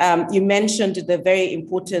 You mentioned the very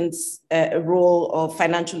important role of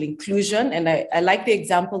financial inclusion, and I like the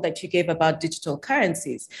example that you gave about digital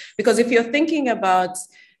currencies, because if you're thinking about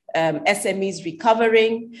SMEs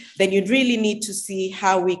recovering, then you'd really need to see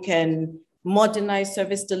how we can modernize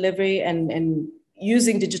service delivery and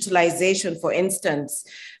using digitalization, for instance,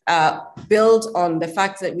 build on the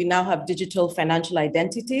fact that we now have digital financial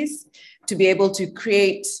identities to be able to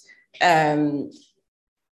create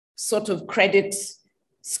sort of credit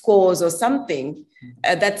scores or something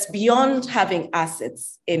that's beyond having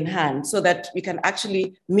assets in hand, so that we can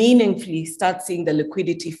actually meaningfully start seeing the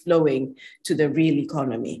liquidity flowing to the real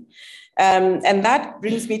economy. And that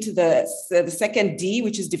brings me to the second D,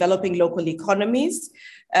 which is developing local economies.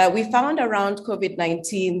 We found around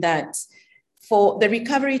COVID-19 that for the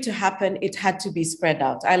recovery to happen, it had to be spread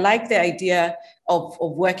out. I like the idea of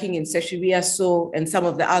working in Seshiriaso and some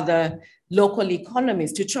of the other local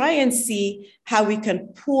economies to try and see how we can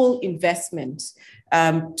pool investment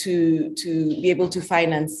to be able to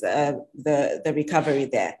finance the recovery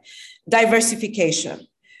there. Diversification.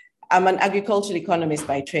 I'm an agricultural economist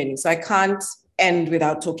by training, so I can't end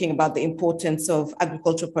without talking about the importance of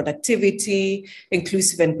agricultural productivity,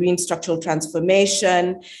 inclusive and green structural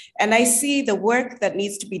transformation. And I see the work that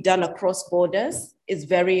needs to be done across borders is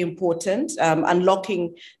very important,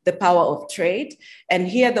 unlocking the power of trade. And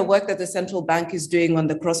here, the work that the central bank is doing on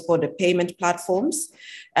the cross-border payment platforms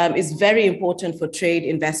is very important for trade,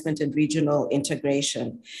 investment, and regional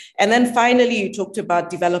integration. And then finally, you talked about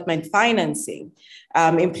development financing,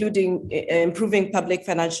 improving public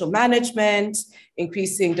financial management,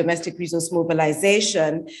 increasing domestic resource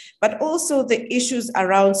mobilization, but also the issues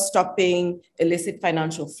around stopping illicit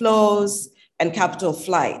financial flows and capital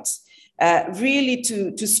flight. Really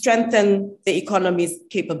to strengthen the economy's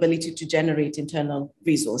capability to generate internal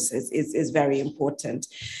resources is very important.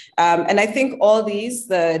 And I think all these,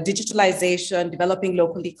 the digitalization, developing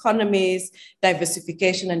local economies,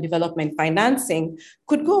 diversification and development financing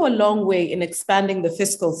could go a long way in expanding the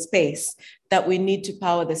fiscal space that we need to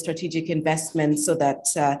power the strategic investments so that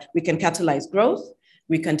we can catalyze growth,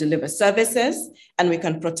 we can deliver services, and we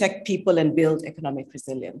can protect people and build economic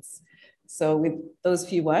resilience. So with those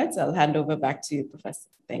few words, I'll hand over back to you, Professor.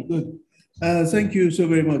 Thank you. Good. Thank you so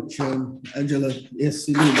very much, Angela. Yes,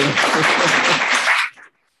 indeed.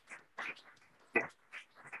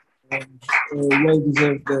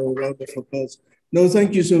 Well-deserved round of applause. No,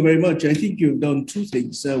 thank you so very much. I think you've done two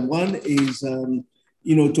things. One is,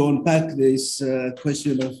 to unpack this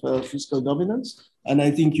question of fiscal dominance. And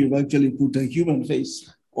I think you've actually put a human face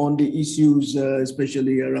on the issues,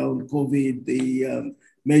 especially around COVID, the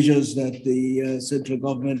measures that the central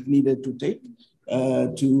government needed to take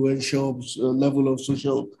to ensure a level of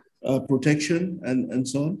social protection and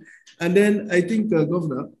so on. And then I think,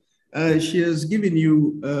 Governor, She has given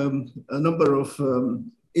you a number of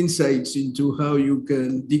insights into how you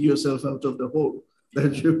can dig yourself out of the hole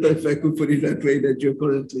that you, if I could put it that way, that you're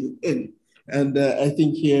currently in. And I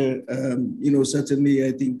think here, certainly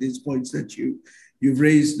I think these points that you've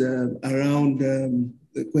raised around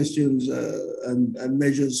the questions and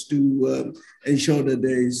measures to ensure that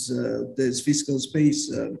there's fiscal space,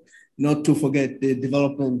 not to forget the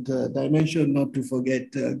development dimension, not to forget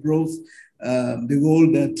growth, the role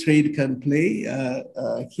that trade can play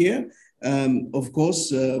here. Of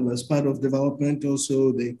course, as part of development,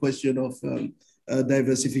 also the question of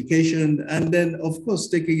diversification, and then, of course,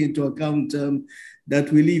 taking into account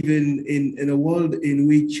that we live in a world in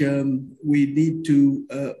which we need to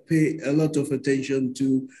pay a lot of attention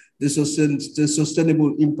to the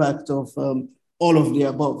sustainable impact of all of the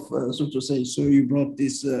above, so to say. So you brought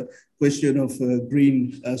this question of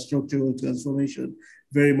green structural transformation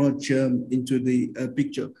very much into the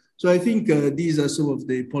picture. So I think these are some of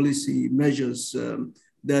the policy measures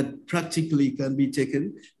that practically can be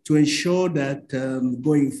taken to ensure that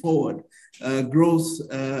going forward, growth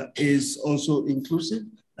is also inclusive,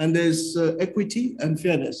 and there's equity and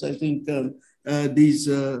fairness. I think these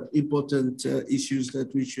are important issues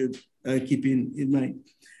that we should keep in mind.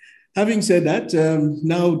 Having said that,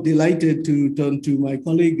 now delighted to turn to my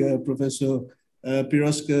colleague, Professor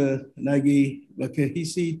Piroska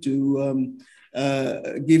Nagy-Bakahisi, to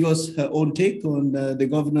give us her own take on the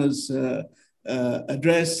governor's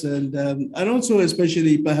address, and also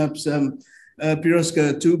especially perhaps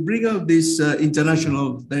Piroska, to bring out this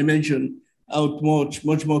international dimension out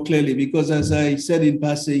much more clearly, because as I said in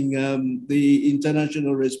passing, the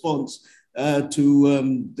international response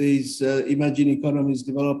to these emerging economies,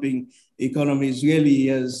 developing economies, really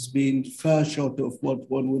has been far short of what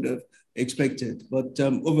one would have expected. But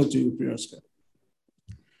over to you, Piroska.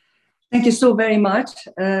 Thank you so very much.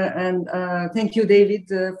 And thank you, David,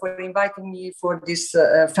 for inviting me for this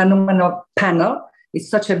phenomenal panel. It's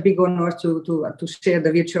such a big honor to share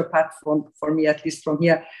the virtual platform for me, at least from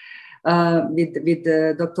here, with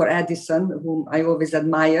Dr. Addison, whom I always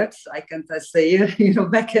admired. I can say,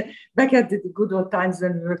 back at the good old times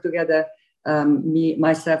when we worked together,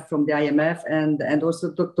 myself from the IMF, and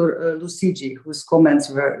also Dr. Lucigi, whose comments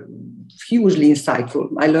were hugely insightful.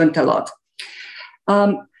 I learned a lot.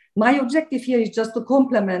 My objective here is just to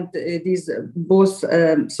complement these both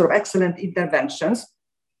sort of excellent interventions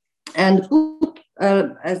and put,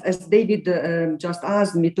 as David just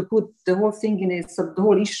asked me, to put the whole thing in the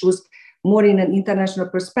whole issues more in an international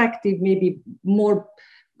perspective, maybe more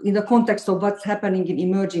in the context of what's happening in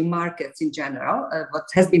emerging markets in general, what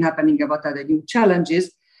has been happening, what are the new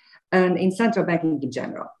challenges, and in central banking in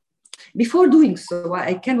general. Before doing so,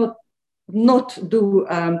 I cannot not do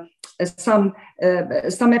some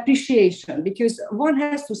appreciation, because one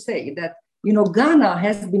has to say that Ghana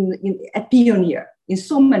has been a pioneer in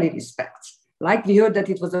so many respects. Like we heard that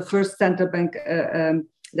it was the first central bank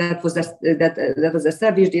that was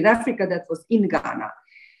established in Africa, that was in Ghana.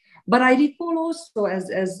 But I recall also, as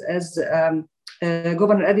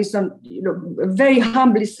Governor Addison, very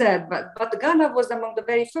humbly said, but Ghana was among the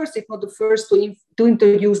very first, if not the first, to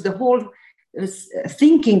introduce the whole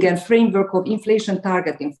thinking and framework of inflation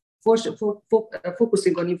targeting,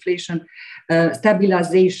 focusing on inflation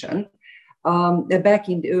stabilization back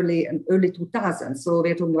in the early 2000s. So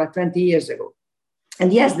we're talking about 20 years ago.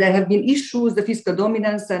 And yes, there have been issues, the fiscal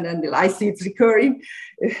dominance, and I see it's recurring,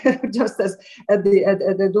 just as at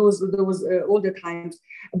those older times.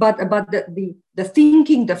 But the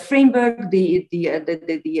thinking, the framework, the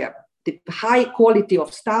high quality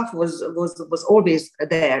of staff was always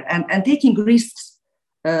there, and taking risks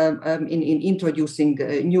in introducing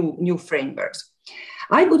new frameworks.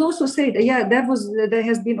 I would also say that, there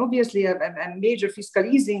has been obviously a major fiscal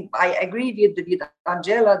easing. I agree with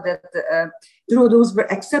Angela that those were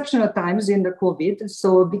exceptional times in the COVID,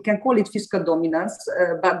 so we can call it fiscal dominance,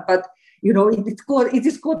 but it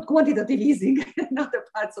is called quantitative easing in other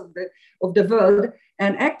parts of the world.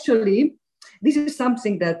 And actually, this is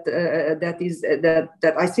something that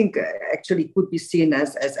I think actually could be seen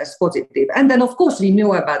as positive. And then, of course, we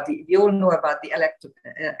all know about the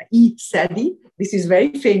e-SEDI. This is very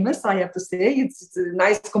famous, I have to say. It's a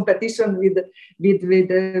nice competition with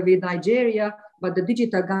Nigeria, but the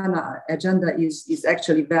Digital Ghana agenda is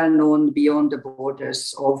actually well known beyond the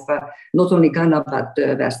borders of not only Ghana, but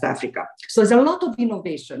West Africa. So there's a lot of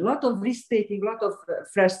innovation, a lot of risk-taking, a lot of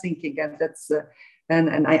fresh thinking, and that's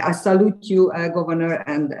and I salute you, Governor,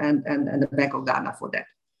 and the Bank of Ghana for that.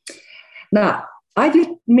 Now, I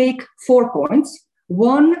will make 4 points.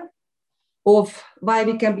 One, of why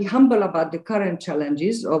we can be humble about the current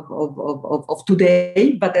challenges of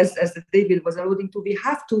today. But as David was alluding to, we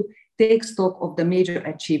have to take stock of the major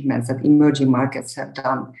achievements that emerging markets have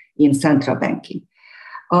done in central banking.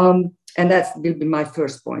 And that will be my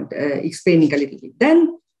first point, explaining a little bit.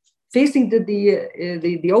 Then, facing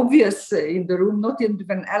the obvious in the room, not even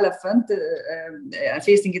an elephant,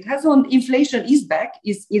 facing it head on, inflation is back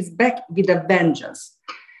with a vengeance.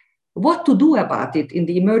 What to do about it in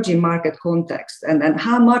the emerging market context, and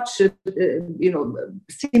how much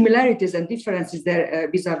similarities and differences there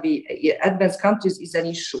vis-a-vis advanced countries is an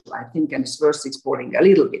issue, I think, and it's worth exploring a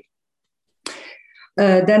little bit.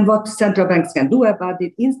 Then what central banks can do about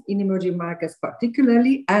it in emerging markets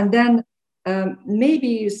particularly, and then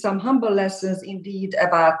maybe some humble lessons indeed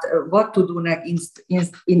about what to do next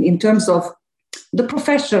in terms of the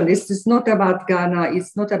profession. It's not about Ghana,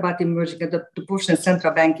 it's not about emerging, the profession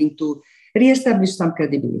central banking to reestablish some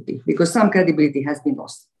credibility, because some credibility has been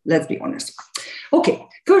lost, let's be honest. Okay,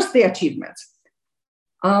 first the achievements.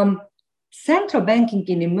 Central banking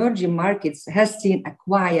in emerging markets has seen a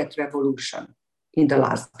quiet revolution in the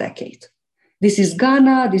last decade. This is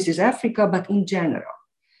Ghana, this is Africa, but in general.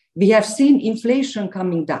 We have seen inflation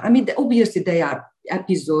coming down. I mean, obviously there are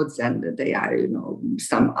episodes and they are,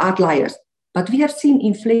 some outliers, but we have seen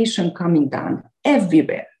inflation coming down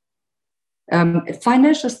everywhere.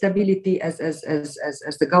 Financial stability, as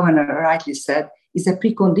the governor rightly said, is a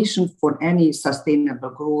precondition for any sustainable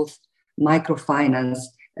growth, microfinance,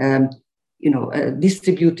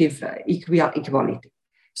 distributive equality.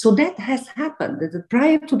 So that has happened.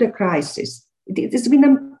 Prior to the crisis, it has been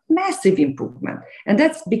a massive improvement. And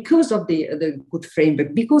that's because of the good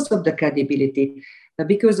framework, because of the credibility,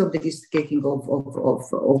 because of the risk-taking of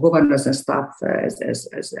governors and staff as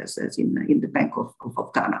in the Bank of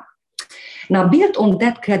Ghana. Now, built on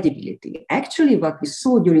that credibility, actually what we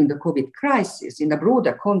saw during the COVID crisis in a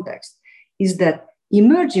broader context is that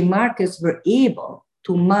emerging markets were able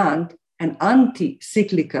to mount an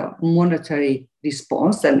anti-cyclical monetary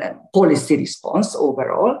response and a policy response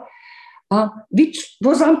overall, which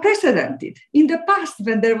was unprecedented. In the past,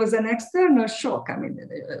 when there was an external shock, I mean,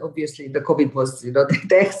 obviously the COVID was, the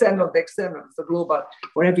external, so global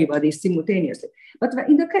for everybody simultaneously. But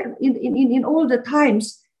in all the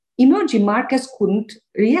times, emerging markets couldn't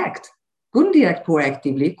react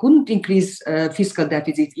proactively, couldn't increase fiscal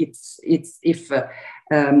deficit if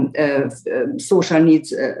social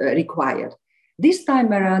needs required. This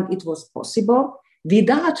time around, it was possible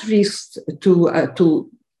without risks to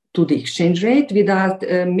the exchange rate, without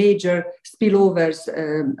major spillovers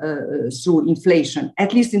through inflation,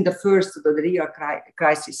 at least in the first, the real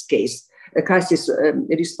crisis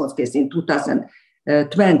response case in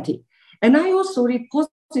 2020. And I also read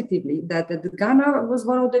positively that Ghana was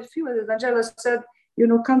one of the few, as Angela said,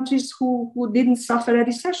 countries who didn't suffer a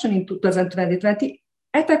recession in 2020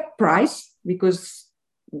 at a price, because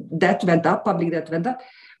debt went up, public debt went up,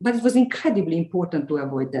 but it was incredibly important to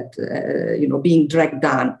avoid that, being dragged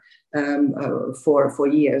down for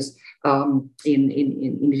years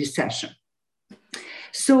in recession.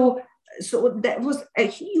 So that was a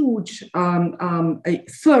huge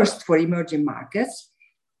first for emerging markets,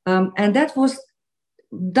 and that was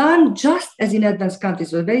done just as in advanced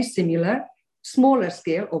countries, were very similar, smaller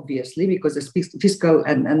scale, obviously, because the fiscal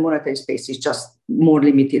and monetary space is just more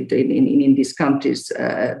limited in these countries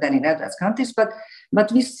than in advanced countries. But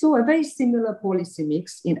we saw a very similar policy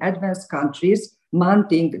mix in advanced countries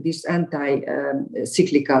mounting this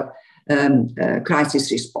anti-cyclical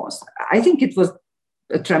crisis response. I think it was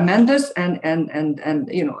tremendous and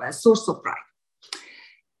a source of pride.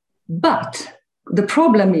 But the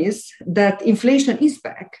problem is that inflation is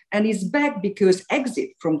back, and is back because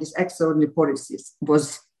exit from these extraordinary policies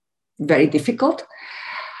was very difficult.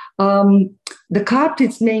 The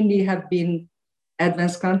culprits mainly have been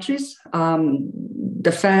advanced countries,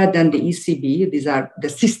 the Fed and the ECB. These are the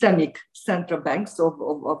systemic central banks of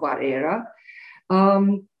our era.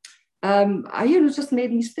 I just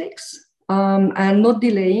made mistakes and not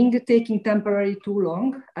delaying, taking temporarily too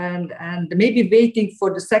long, and maybe waiting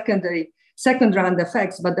for the second round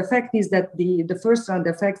effects. But the fact is that the first round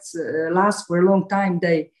effects last for a long time.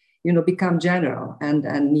 They become general and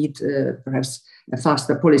need perhaps a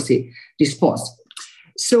faster policy response.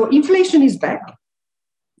 So inflation is back.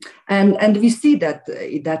 And we see that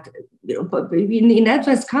in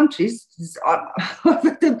advanced countries,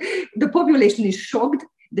 the population is shocked.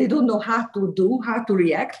 They don't know how to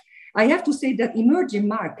react. I have to say that emerging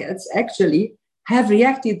markets actually have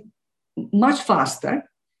reacted much faster.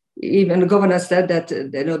 Even the governor said that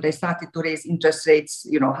they started to raise interest rates,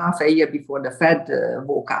 half a year before the Fed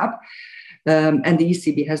woke up. And the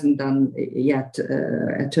ECB hasn't done yet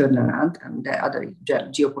a turnaround, and there are other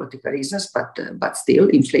geopolitical reasons, but still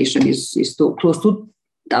inflation is still close to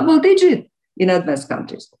double digit in advanced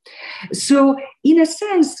countries. So in a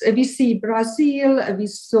sense, we see Brazil, we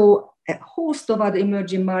saw a host of other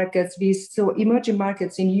emerging markets. We saw emerging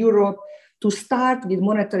markets in Europe to start with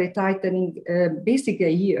monetary tightening basically a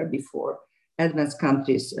year before advanced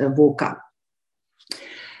countries woke up.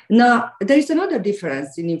 Now, there is another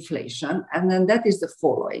difference in inflation, and then that is the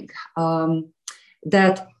following,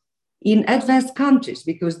 that in advanced countries,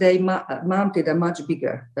 because they mounted a much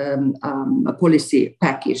bigger policy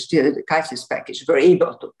package, the crisis package, were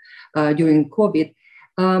able to during COVID,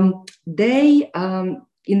 they,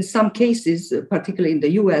 in some cases, particularly in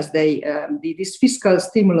the US, this fiscal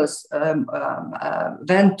stimulus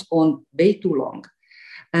went on way too long.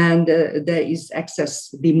 And there is excess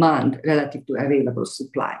demand relative to available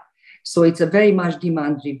supply. So it's a very much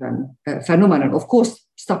demand-driven phenomenon. Of course,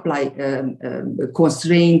 supply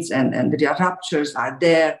constraints and the ruptures are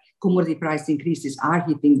there. Commodity price increases are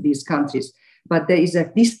hitting these countries. But there is a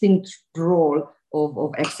distinct role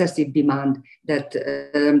of excessive demand that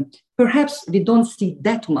perhaps we don't see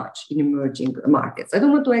that much in emerging markets. I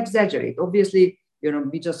don't want to exaggerate. Obviously,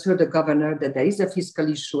 we just heard the governor that there is a fiscal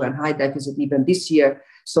issue and high deficit even this year.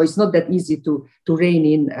 So it's not that easy to rein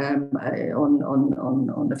in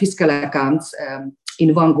on the fiscal accounts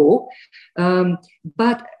in one go.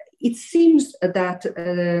 But it seems that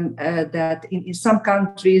that in some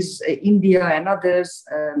countries, India and others,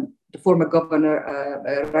 the former governor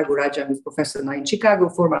Raghu Rajan, who's professor now in Chicago,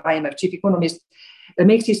 former IMF chief economist,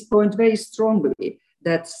 makes his point very strongly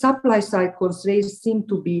that supply side constraints seem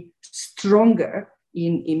to be stronger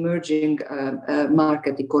in emerging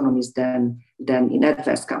market economies than in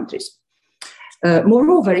advanced countries.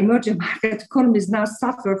 Moreover, emerging market economies now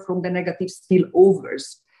suffer from the negative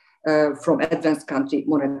spillovers from advanced country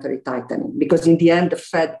monetary tightening, because in the end, the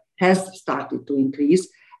Fed has started to increase,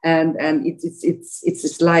 and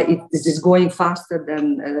it's like it is going faster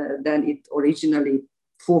than it originally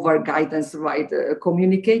forward guidance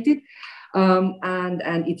communicated.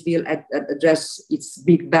 And it will address its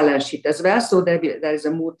big balance sheet as well. So there is a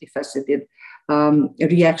multifaceted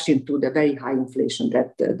reaction to the very high inflation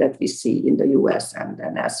that we see in the US and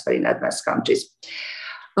elsewhere in advanced countries.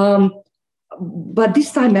 But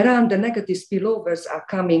this time around, the negative spillovers are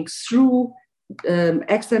coming through.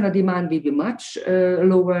 External demand will be much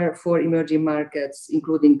lower for emerging markets,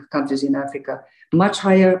 including countries in Africa, much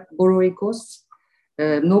higher borrowing costs,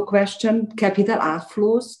 no question, capital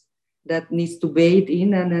outflows that needs to wade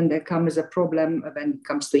in, and then there comes a problem when it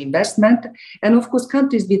comes to investment. And of course,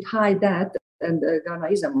 countries with high debt, and Ghana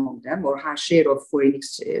is among them, or high share of foreign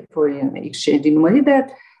exchange in money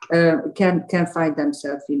debt, can find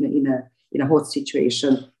themselves in a hot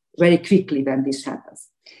situation very quickly when this happens.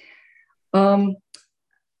 Now,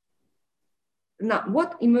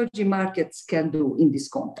 what emerging markets can do in this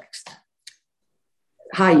context?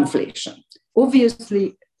 High inflation.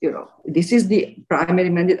 Obviously, this is the primary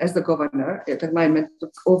mandate as the governor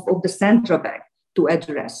of the central bank to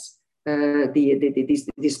address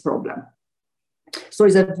this problem. So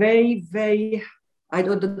it's a very, very, I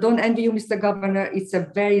don't envy you, Mr. Governor. It's a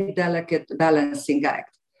very delicate balancing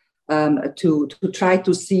act to try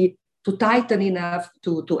to tighten enough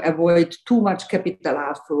to avoid too much capital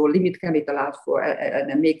outflow, limit capital outflow,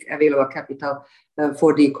 and make available capital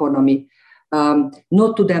for the economy.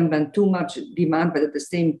 Not to dampen too much demand, but at the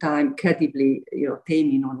same time, credibly,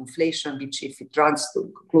 taming on inflation, which if it runs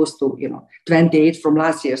close to 28 from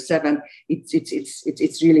last year 7,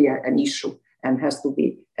 it's really an issue and has to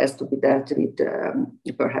be dealt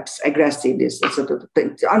with perhaps aggressively.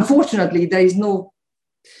 Unfortunately, there is no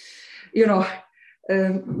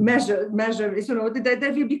measure.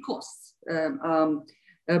 There will be costs.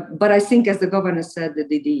 But I think, as the governor said, that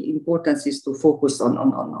the importance is to focus on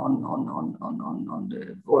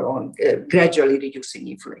gradually reducing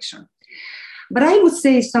inflation. But I would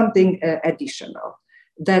say something additional,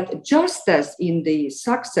 that just as in the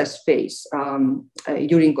success phase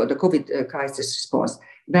during the COVID crisis response,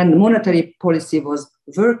 when monetary policy was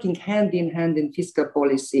working hand in hand in fiscal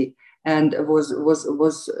policy and was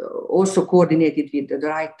also coordinated with the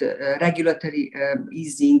right regulatory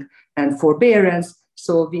easing and forbearance.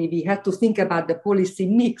 So we had to think about the policy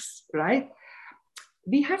mix, right?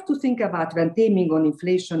 We have to think about, when taming on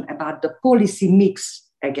inflation, about the policy mix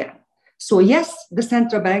again. So yes, the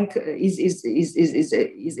central bank is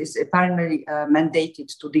primarily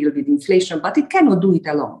mandated to deal with inflation, but it cannot do it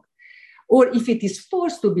alone. Or if it is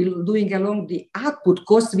forced to be doing alone, the output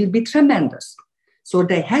cost will be tremendous. So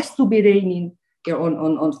there has to be reining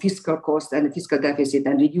on fiscal cost and fiscal deficit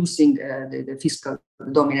and reducing the fiscal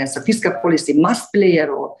dominance. So fiscal policy must play a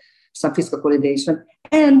role, some fiscal consolidation,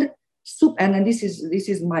 and this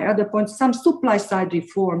is my other point, some supply side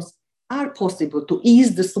reforms are possible to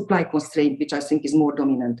ease the supply constraint, which I think is more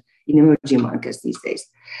dominant in emerging markets these days.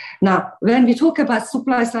 Now, when we talk about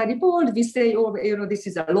supply side reform, we say, this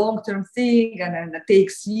is a long-term thing and it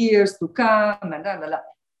takes years to come and blah, blah, blah.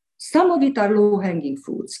 Some of it are low-hanging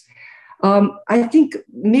fruits. I think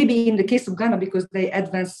maybe in the case of Ghana, because they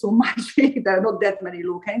advanced so much, there are not that many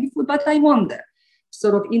low-hanging fruits, but I wonder,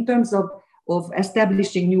 sort of in terms of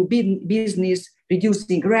establishing new business,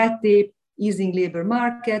 reducing red tape, easing labor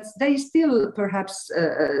markets, there is still perhaps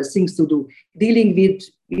things to do, dealing with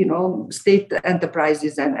state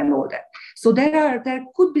enterprises and all that. So there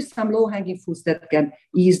could be some low-hanging fruits that can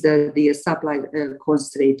ease the supply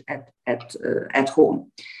constraint at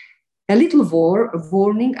home. A little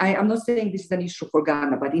warning, I am not saying this is an issue for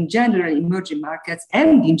Ghana, but in general, emerging markets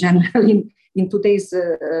and in general in today's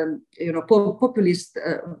populist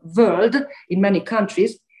world in many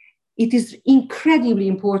countries, it is incredibly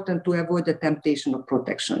important to avoid the temptation of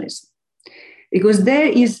protectionism. Because there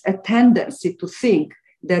is a tendency to think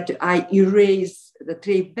that I erase the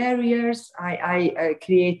trade barriers, I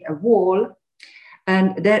create a wall,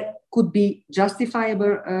 and there could be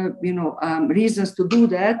justifiable reasons to do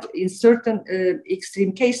that in certain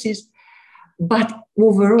extreme cases. But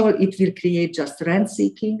overall, it will create just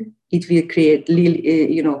rent-seeking, it will create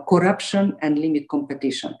corruption and limit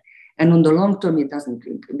competition. And on the long term, it doesn't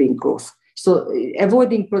bring growth. So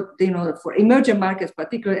avoiding, for emerging markets,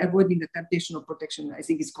 particularly avoiding the temptation of protection, I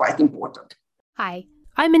think is quite important. Hi,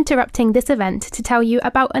 I'm interrupting this event to tell you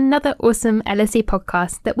about another awesome LSE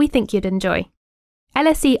podcast that we think you'd enjoy.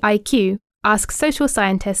 LSE IQ asks social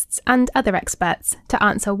scientists and other experts to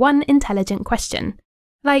answer one intelligent question,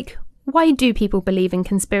 like, why do people believe in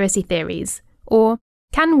conspiracy theories? Or,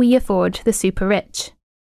 can we afford the super rich?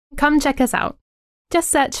 Come check us out. Just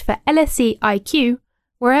search for LSE IQ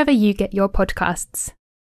wherever you get your podcasts.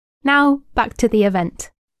 Now, back to the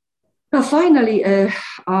event. Now, finally, I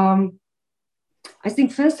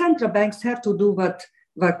think first central banks have to do what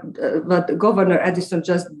Governor Addison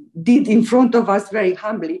just did in front of us very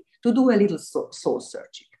humbly, to do a little soul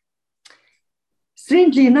searching.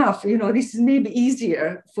 Strangely enough, this is maybe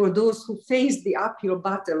easier for those who face the uphill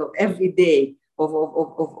battle of every day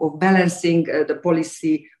of balancing the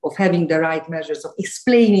policy, of having the right measures, of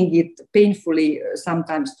explaining it painfully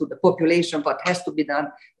sometimes to the population what has to be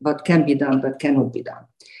done, what can be done, what cannot be done.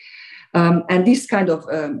 And this kind of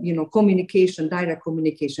communication, direct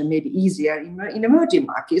communication, may be easier in emerging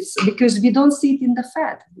markets because we don't see it in the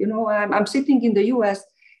Fed. I'm sitting in the US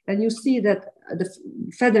and you see that the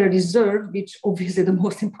Federal Reserve, which obviously the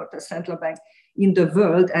most important central bank in the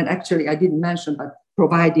world, and actually I didn't mention, but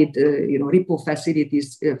provided repo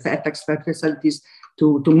facilities, FX facilities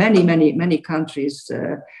to many countries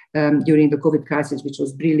during the COVID crisis, which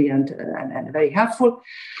was brilliant and very helpful.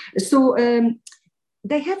 So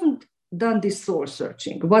they haven't done this soul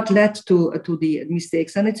searching. What led to the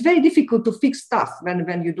mistakes? And it's very difficult to fix stuff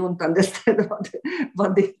when you don't understand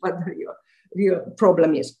what the real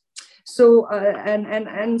problem is. So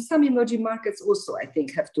and some emerging markets also, I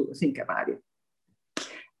think, have to think about it.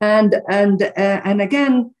 And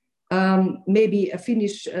again, maybe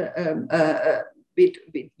finish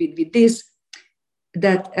with this,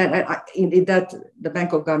 that the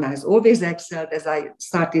Bank of Ghana has always excelled, as I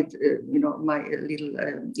started my little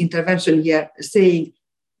intervention here saying,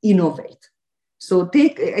 innovate. So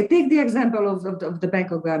take the example of the Bank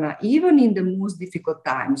of Ghana. Even in the most difficult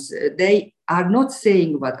times, they are not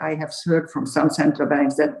saying what I have heard from some central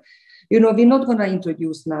banks that, we're not going to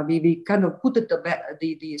introduce now. We kind of put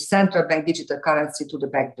the central bank digital currency to the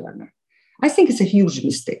back burner. I think it's a huge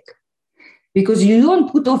mistake because you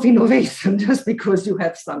don't put off innovation just because you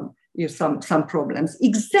have some problems.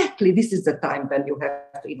 Exactly, this is the time when you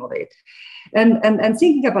have to innovate. And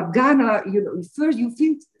thinking about Ghana, first you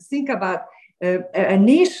think about a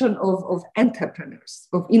nation of entrepreneurs,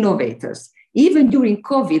 of innovators. Even during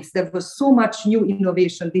COVID, there was so much new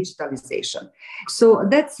innovation, digitalization. So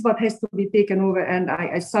that's what has to be taken over. And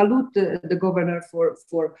I salute the governor for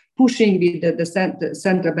pushing with the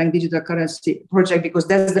central bank digital currency project, because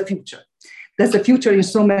that's the future. That's the future in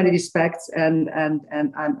so many respects. And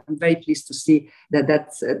I'm very pleased to see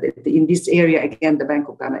that's in this area, again, the Bank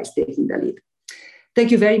of Ghana is taking the lead.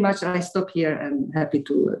 Thank you very much. I stop here and happy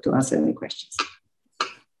to answer any questions.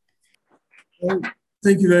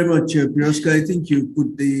 Thank you very much, Piroska. I think you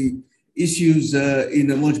put the issues in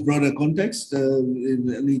a much broader context,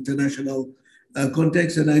 in an international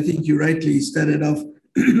context. And I think you rightly started off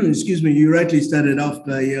excuse me, you rightly started off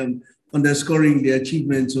by underscoring the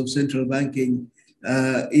achievements of central banking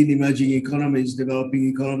in emerging economies, developing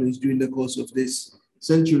economies during the course of this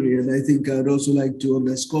century. And I think I'd also like to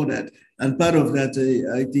underscore that. And part of that,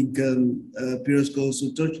 I think Piroska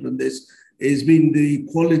also touched on this, has been the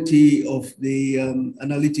quality of the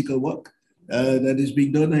analytical work that is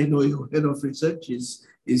being done. I know your head of research is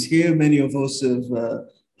here. Many of us have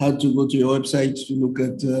had to go to your website to look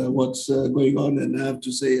at what's going on. And I have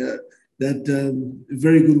to say that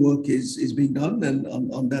very good work is being done and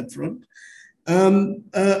on that front.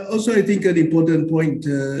 Also, I think an important point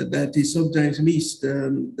that is sometimes missed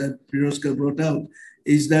that Piroska brought out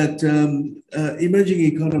is that emerging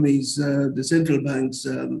economies, the central banks,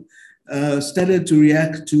 started to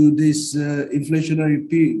react to these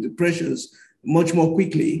inflationary pressures much more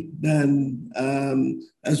quickly than,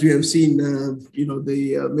 as we have seen,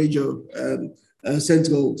 the major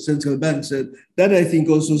central banks. That I think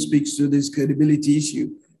also speaks to this credibility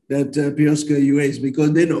issue that Piroska you raised,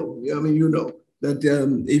 because they know, that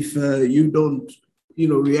if you don't,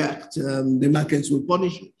 react, the markets will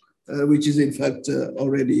punish you, which is in fact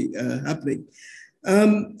already happening.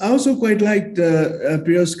 I also quite liked,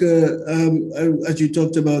 Piroska, as you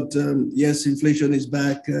talked about, yes, inflation is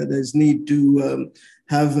back. There's need to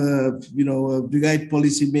have a right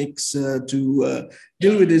policy mix to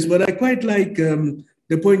deal with this. But I quite like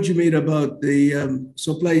the point you made about the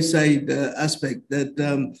supply side aspect, that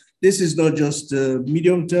this is not just a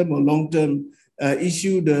medium-term or long-term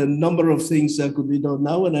issue. The number of things that could be done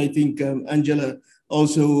now, and I think Angela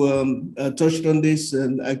also touched on this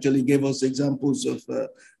and actually gave us examples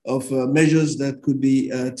of measures that could be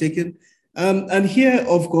taken. And here,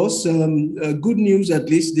 of course, good news, at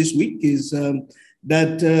least this week, is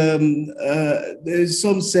that there's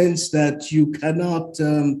some sense that you cannot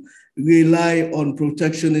rely on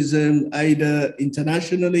protectionism either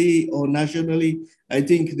internationally or nationally. I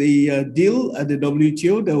think the deal at the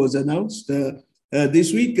WTO that was announced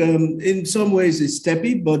this week, in some ways is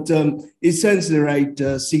tepid, but it sends the right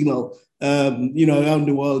signal, around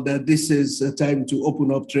the world that this is a time to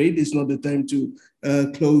open up trade. It's not the time to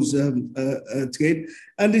close trade.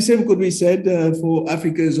 And the same could be said for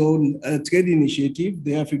Africa's own trade initiative,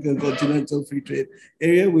 the African Continental Free Trade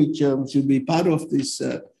Area, which should be part of this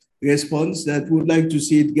response, that would like to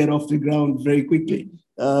see it get off the ground very quickly,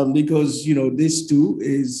 because, this too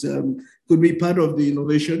is could be part of the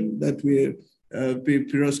innovation that we're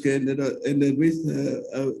Piroska ended with,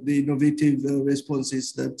 the innovative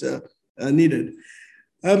responses that are needed.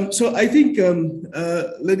 So I think,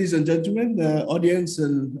 ladies and gentlemen, the audience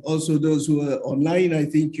and also those who are online, I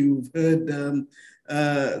think you've heard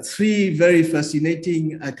three very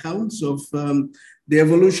fascinating accounts of the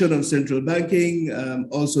evolution of central banking,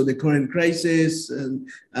 also the current crisis,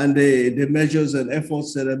 and the measures and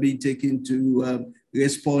efforts that are being taken to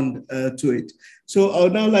respond to it. So I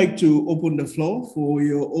would now like to open the floor for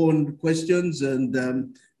your own questions and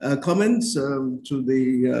comments to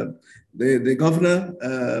the governor,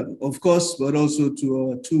 of course, but also to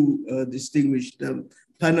our two distinguished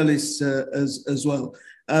panelists as well.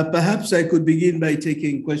 Perhaps I could begin by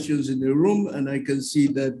taking questions in the room, and I can see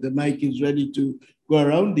that the mic is ready to go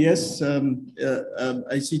around. Yes,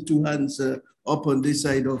 I see two hands up on this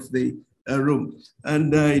side of the room.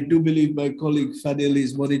 And I do believe my colleague Fadil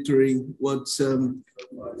is monitoring what's,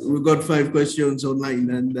 we've got 5 questions online,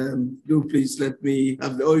 and do please let me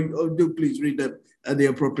have, or do please read them at the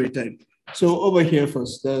appropriate time. So over here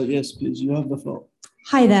first, yes, please, you have the floor.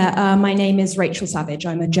 Hi there, my name is Rachel Savage.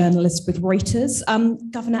 I'm a journalist with Reuters.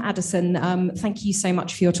 Governor Addison, thank you so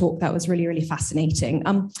much for your talk. That was really, really fascinating.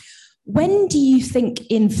 When do you think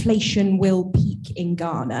inflation will peak in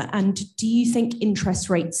Ghana? And do you think interest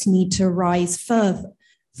rates need to rise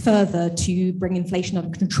further to bring inflation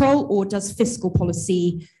under control? Or does fiscal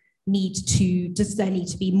policy does there need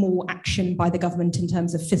to be more action by the government in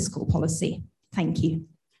terms of fiscal policy? Thank you.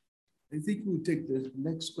 I think we'll take the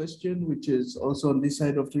next question, which is also on this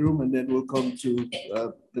side of the room, and then we'll come to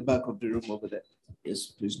the back of the room over there. Yes,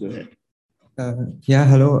 please go ahead.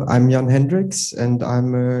 Hello, I'm Jan Hendricks, and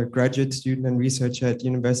I'm a graduate student and researcher at the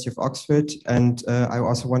University of Oxford. And I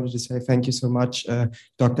also wanted to say thank you so much,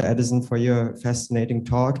 Dr. Addison, for your fascinating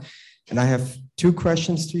talk. And I have 2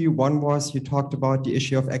 questions to you. One was, you talked about the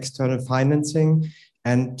issue of external financing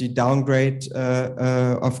and the downgrade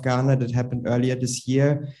of Ghana that happened earlier this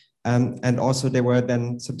year. And also there were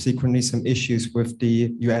then subsequently some issues with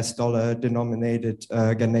the US dollar denominated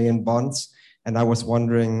Ghanaian bonds. And I was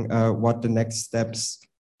wondering what the next steps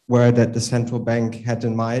were that the central bank had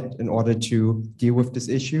in mind in order to deal with this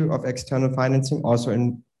issue of external financing, also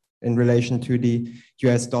in in relation to the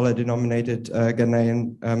US dollar denominated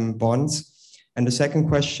Ghanaian bonds. And the second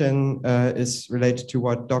question is related to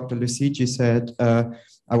what Dr. Lucigi said.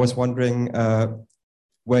 I was wondering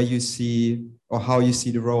where you see or how you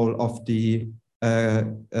see the role of the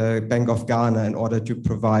Bank of Ghana in order to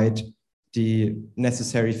provide the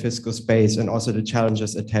necessary fiscal space and also the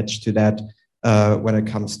challenges attached to that when it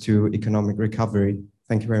comes to economic recovery.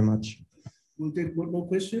 Thank you very much. We'll take one more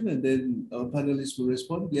question and then our panelists will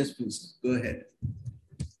respond. Yes, please, go ahead.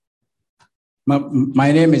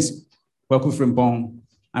 My name is Kwaku Frimpong.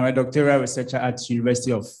 I'm a doctoral researcher at the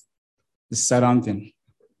University of the Southern.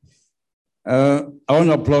 I want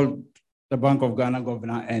to applaud the Bank of Ghana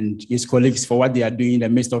governor and his colleagues for what they are doing in the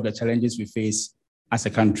midst of the challenges we face as a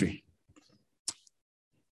country.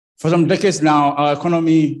 For some decades now, our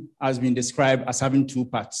economy has been described as having two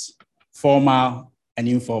parts, formal and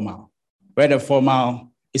informal, where the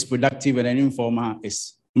formal is productive and the informal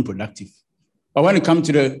is unproductive. But when it comes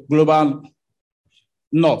to the global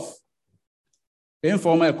north, the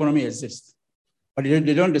informal economy exists, but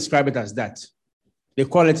they don't describe it as that. They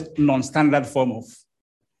call it non-standard form of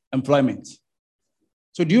employment.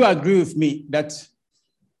 So do you agree with me that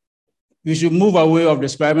we should move away of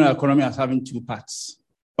describing our economy as having two parts,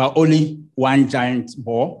 but only one giant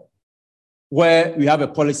ball, where we have a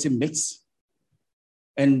policy mix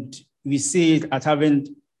and we see it as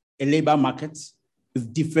having a labor market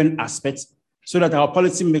with different aspects so that our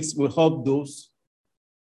policy mix will help those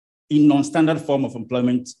in non-standard form of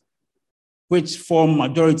employment, which form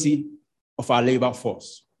majority of our labor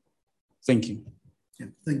force? Thank you. Yeah,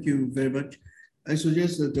 thank you very much. I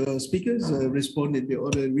suggest that the speakers respond in the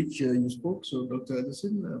order in which you spoke. So Dr.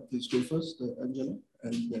 Addison, please go first, Angela,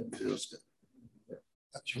 and then Oscar.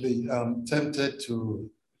 Actually, I'm tempted to,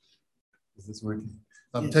 is this working?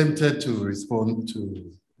 I'm tempted to respond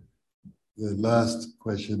to the last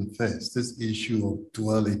question first, this issue of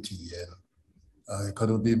duality and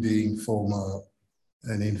economy being formal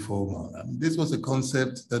and informal. This was a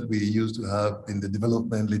concept that we used to have in the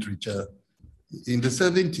development literature in the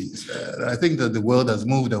 70s. I think that the world has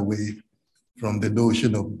moved away from the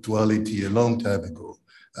notion of duality a long time ago.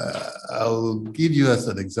 I'll give you as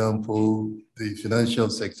an example the financial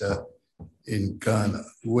sector in Ghana,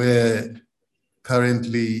 where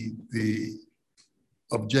currently the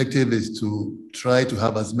objective is to try to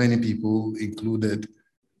have as many people included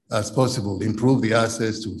as possible, improve the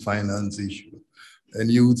access to finance issue. And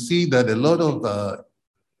you would see that a lot of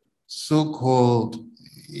so-called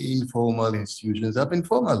informal institutions have been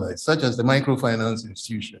formalized, such as the microfinance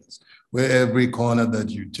institutions, where every corner that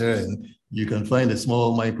you turn, you can find a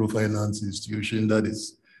small microfinance institution that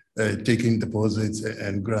is taking deposits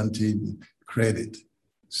and granting credit.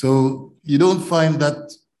 So you don't find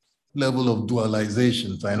that level of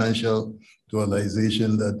dualization, financial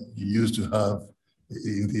dualization that you used to have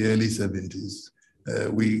in the early 70s.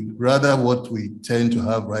 What we tend to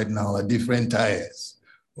have right now are different tiers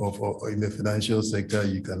in the financial sector.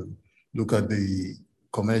 You can look at the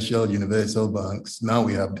commercial universal banks. Now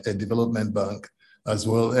we have a development bank as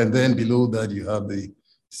well. And then below that, you have the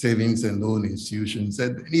savings and loan institutions.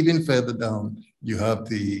 And even further down, you have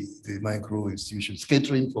the micro institutions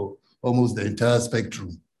catering for almost the entire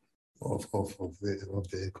spectrum of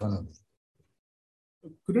the economy.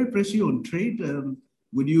 Could I press you on trade?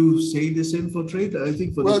 Would you say the same for trade? I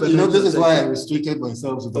think for this is why I restricted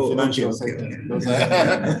myself to the financial sector. Because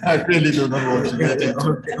I really do not want to get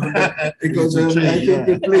into because I think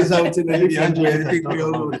it plays out in a different way. I think we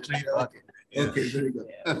all know the trade. Okay, very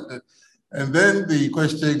good. And then the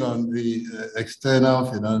question on the external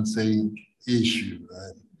financing issue.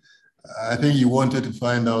 I think you wanted to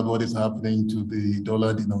find out what is happening to the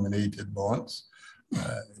dollar-denominated bonds.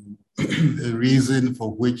 The reason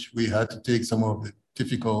for which we had to take some of the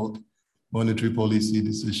difficult monetary policy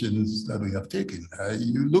decisions that we have taken.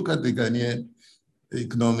 You look at the Ghanaian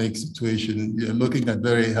economic situation, you're looking at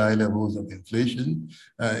very high levels of inflation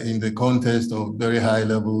in the context of very high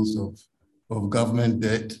levels of government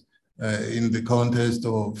debt, in the context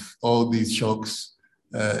of all these shocks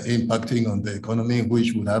impacting on the economy,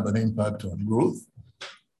 which would have an impact on growth.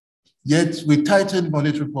 Yet we tightened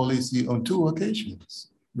monetary policy on 2 occasions,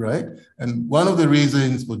 right? And one of the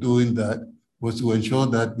reasons for doing that was to ensure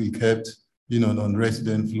that we kept,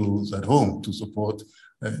 non-resident flows at home to support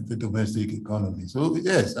the domestic economy. So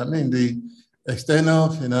yes, I mean, the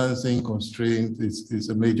external financing constraint is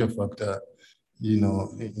a major factor,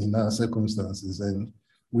 in our circumstances. And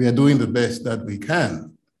we are doing the best that we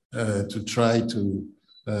can to try to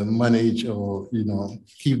manage or,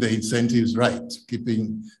 keep the incentives right,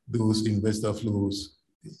 keeping those investor flows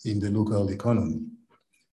in the local economy.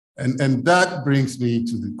 And that brings me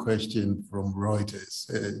to the question from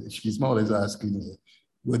Reuters. She's more or less asking me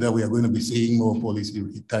whether we are going to be seeing more policy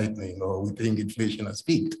tightening or we think inflation has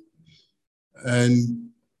peaked.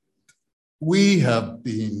 And we have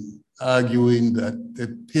been arguing that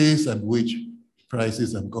the pace at which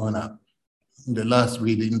prices have gone up, the last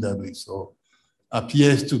reading that we saw,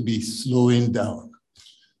 appears to be slowing down.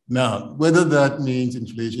 Now, whether that means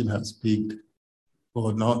inflation has peaked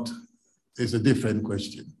or not is a different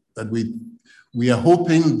question. But we are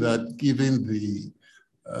hoping that given the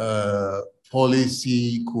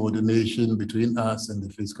policy coordination between us and the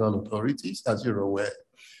fiscal authorities, as you're aware,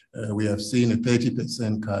 we have seen a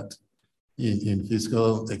 30% cut in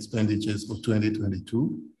fiscal expenditures for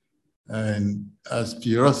 2022. And as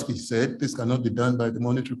Pieroski said, this cannot be done by the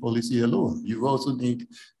monetary policy alone. You also need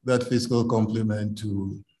that fiscal complement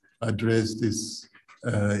to address this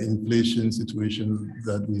inflation situation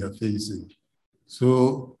that we are facing.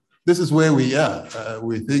 So this is where we are.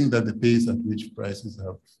 We think that the pace at which prices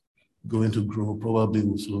are going to grow probably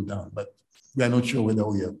will slow down, but we are not sure whether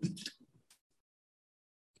we have peaked.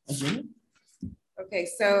 Okay,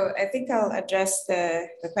 so I think I'll address the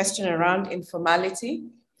question around informality.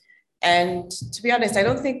 And to be honest, I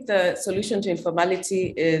don't think the solution to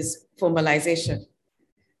informality is formalization,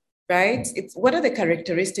 right? What are the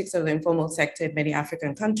characteristics of the informal sector in many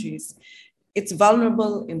African countries? It's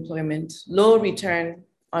vulnerable employment, low return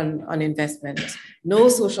on investment, no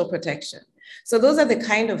social protection. So those are the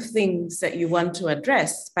kind of things that you want to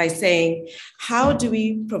address by saying, how do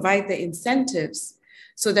we provide the incentives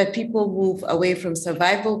so that people move away from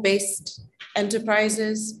survival-based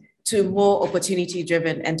enterprises to more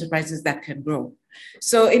opportunity-driven enterprises that can grow?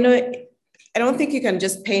 So, I don't think you can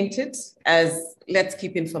just paint it as let's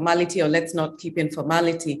keep informality or let's not keep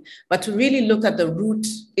informality, but to really look at the root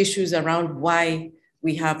issues around why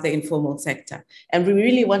we have the informal sector. And we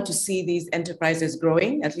really want to see these enterprises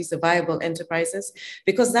growing, at least the viable enterprises,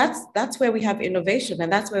 because that's where we have innovation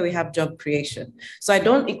and that's where we have job creation. So I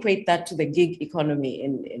don't equate that to the gig economy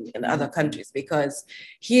in other countries, because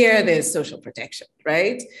here there's social protection,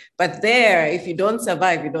 right? But there, if you don't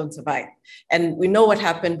survive, you don't survive. And we know what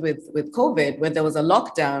happened with COVID, where there was a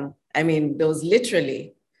lockdown. I mean, there was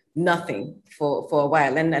literally nothing for a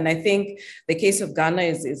while. And I think the case of Ghana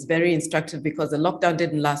is very instructive because the lockdown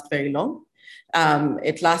didn't last very long.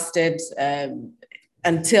 It lasted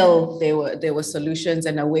until there were solutions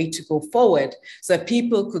and a way to go forward so that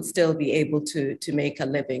people could still be able to make a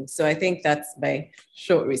living. So I think that's my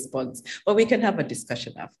short response, but we can have a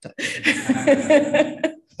discussion after.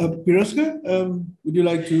 Pieroski, would you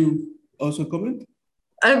like to also comment?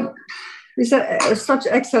 These are such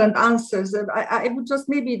excellent answers. I would just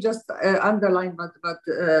underline what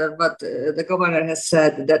the governor has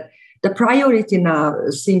said, that the priority now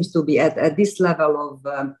seems to be at this level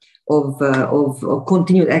of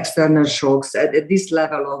continued external shocks, at this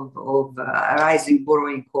level of rising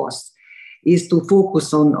borrowing costs, is to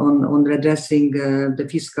focus on redressing the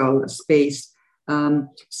fiscal space.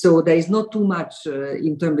 So there is not too much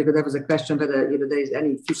in terms, because there was a question whether there is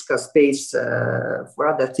any fiscal space for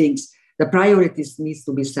other things. The priorities needs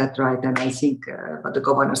to be set right, and I think what the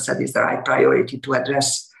governor said is the right priority to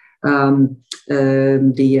address the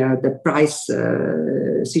price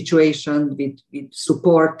situation with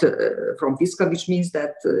support from fiscal, which means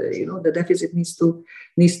that the deficit needs to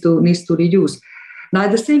reduce. Now,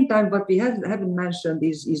 at the same time, what we haven't mentioned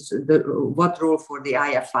is what role for the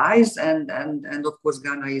IFIs, and of course,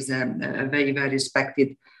 Ghana is a very, very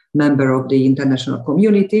respected member of the international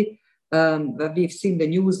community. But we've seen the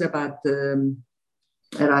news about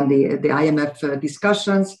around the IMF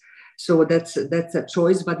discussions, so that's a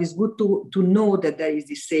choice. But it's good to know that there is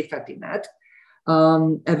this safety net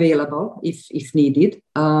available if needed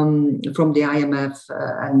from the IMF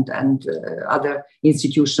and other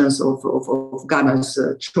institutions of Ghana's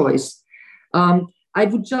choice. I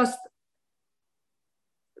would just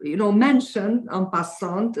mention en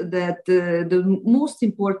passant that the most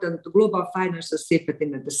important global financial safety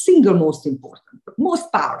net, the single most important, but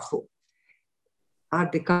most powerful, are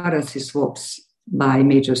the currency swaps by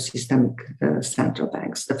major systemic central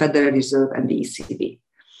banks, the Federal Reserve and the ECB.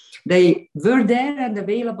 They were there and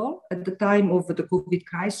available at the time of the COVID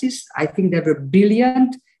crisis. I think they were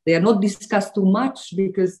brilliant. They are not discussed too much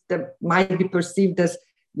because they might be perceived as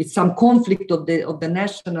with some conflict of the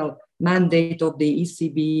national mandate of the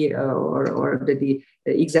ECB or the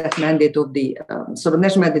exact mandate of the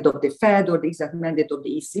national mandate of the Fed or the exact mandate of the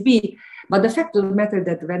ECB. But the fact of the matter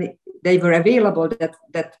that when they were available,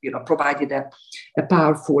 that provided a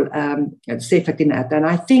powerful safety net. And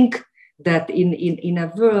I think that in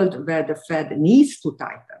a world where the Fed needs to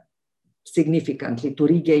tighten significantly to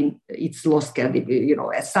regain its lost credibility,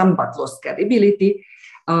 somewhat lost credibility.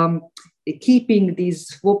 Keeping these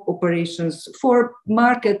swap operations for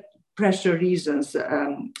market pressure reasons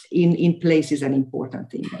in place is an important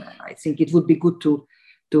thing. I think it would be good to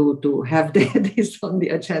have this on the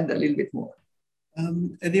agenda a little bit more.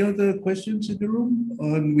 Any other questions in the room?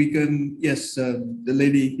 We can, yes, the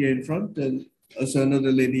lady here in front and also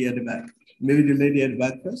another lady at the back. Maybe the lady at the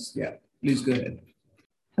back first. Yeah, please go ahead.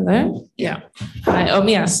 Hello. Yeah.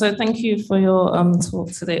 Hi. So thank you for your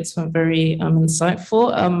talk today. It's been very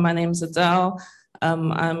insightful. My name is Adele.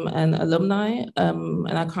 I'm an alumni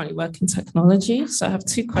and I currently work in technology. So I have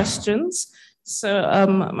two questions. So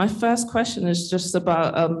my first question is just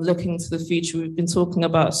about looking to the future. We've been talking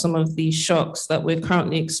about some of the shocks that we're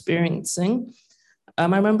currently experiencing. I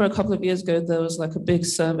remember a couple of years ago, there was like a big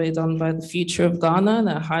survey done by the Future of Ghana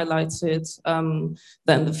that highlighted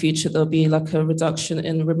that in the future, there'll be like a reduction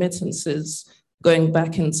in remittances going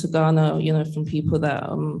back into Ghana, from people that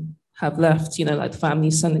have left, like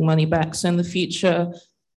families sending money back. So in the future,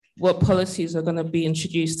 what policies are going to be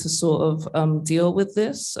introduced to sort of deal with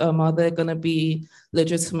this? Are there going to be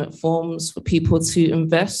legitimate forms for people to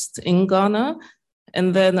invest in Ghana?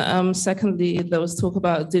 And then secondly, there was talk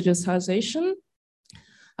about digitization.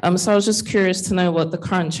 So I was just curious to know what the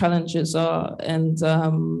current challenges are and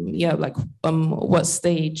what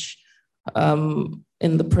stage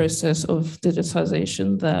in the process of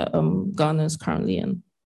digitization that Ghana is currently in.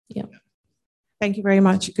 Yeah. Thank you very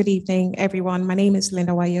much. Good evening, everyone. My name is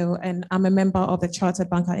Linda Wayo, and I'm a member of the Chartered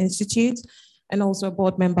Banker Institute and also a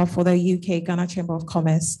board member for the UK Ghana Chamber of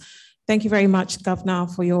Commerce. Thank you very much, Governor,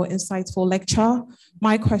 for your insightful lecture.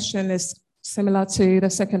 My question is similar to the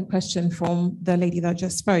second question from the lady that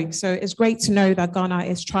just spoke. So it's great to know that Ghana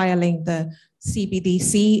is trialing the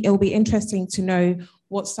CBDC. It'll be interesting to know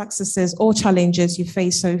what successes or challenges you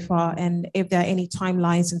face so far and if there are any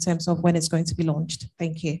timelines in terms of when it's going to be launched.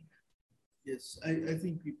 Thank you. Yes, I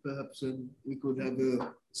think perhaps we could have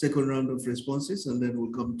a second round of responses and then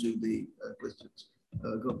we'll come to the questions.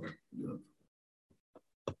 Go.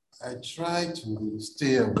 I try to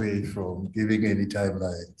stay away from giving any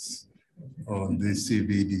timelines on the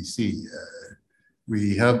CBDC.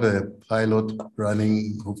 We have a pilot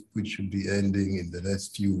running, which should be ending in the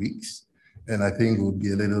next few weeks. And I think it will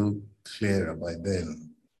be a little clearer by then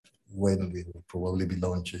when we will probably be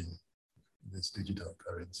launching this digital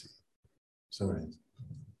currency. Sorry.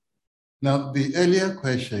 Now, the earlier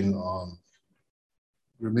question on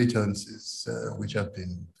remittances, which have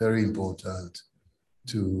been very important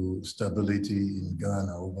to stability in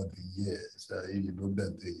Ghana over the years. If you looked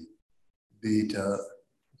at the data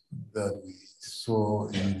that we saw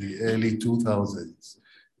in the early 2000s,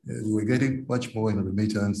 we were getting much more in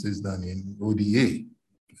remittances than in ODA.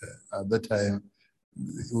 At that time,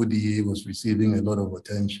 the ODA was receiving a lot of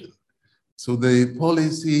attention. So the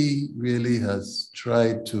policy really has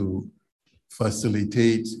tried to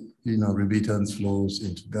facilitate, remittance flows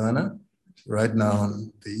into Ghana. Right now,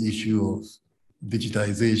 the issue of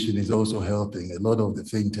digitization is also helping. A lot of the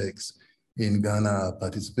fintechs in Ghana are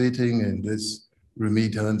participating in this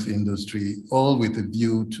remittance industry, all with a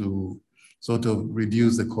view to sort of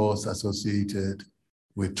reduce the costs associated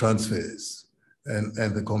with transfers.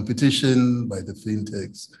 And the competition by the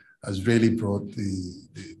fintechs has really brought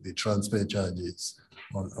the transfer charges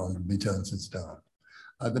on remittances down.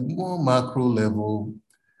 At the more macro level,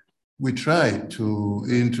 we tried to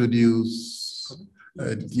introduce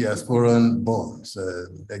diasporan bonds.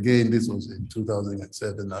 Again, this was in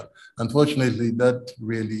 2007. Unfortunately, that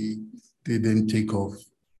really didn't take off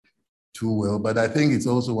too well, but I think it's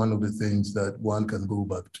also one of the things that one can go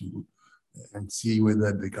back to and see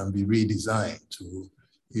whether they can be redesigned to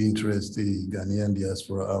interest the Ghanaian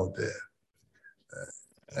diaspora out there.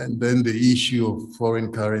 And then the issue of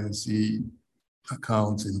foreign currency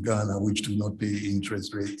accounts in Ghana, which do not pay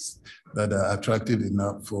interest rates that are attractive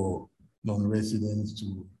enough for non-residents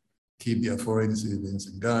to keep their foreign savings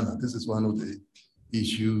in Ghana. This is one of the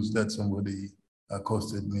issues that somebody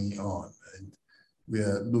accosted me on. And we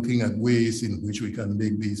are looking at ways in which we can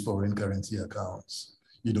make these foreign currency accounts,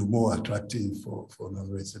 more attractive for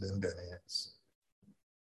non-resident Ghanaians.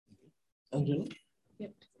 Angela?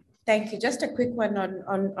 Yep. Thank you. Just a quick one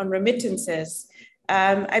on remittances.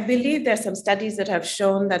 I believe there are some studies that have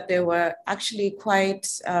shown that they were actually quite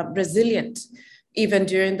resilient even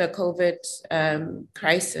during the COVID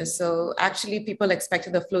crisis. So actually people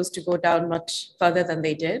expected the flows to go down much further than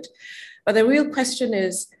they did. But the real question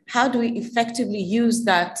is, how do we effectively use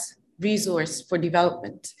that resource for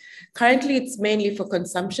development? Currently, it's mainly for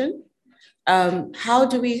consumption. How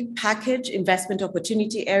do we package investment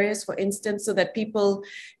opportunity areas, for instance, so that people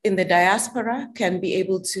in the diaspora can be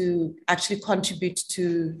able to actually contribute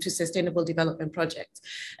to sustainable development projects?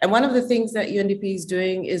 And one of the things that UNDP is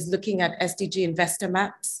doing is looking at SDG investor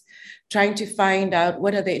maps, trying to find out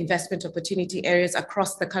what are the investment opportunity areas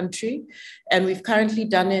across the country. And we've currently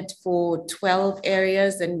done it for 12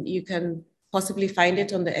 areas, and you can possibly find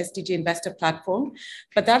it on the SDG Investor platform.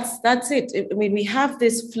 But that's it. I mean, we have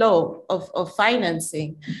this flow of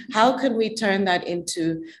financing. How can we turn that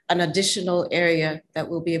into an additional area that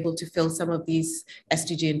will be able to fill some of these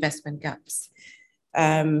SDG investment gaps?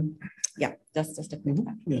 Yeah, that's just a quick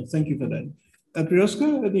back. Yeah, thank you for that.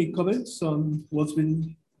 Priyoska, any comments on what's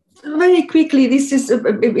been? Very quickly, this is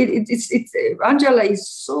Angela is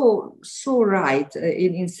so right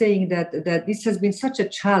in saying that this has been such a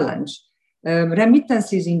challenge.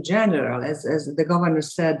 Remittances in general, as the governor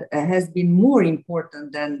said, has been more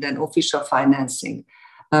important than official financing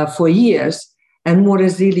for years, and more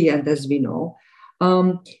resilient, as we know.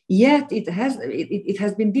 Yet it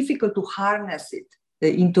has been difficult to harness it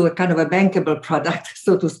into a kind of a bankable product,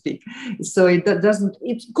 so to speak. So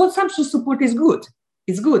consumption support is good.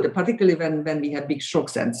 It's good, particularly when we have big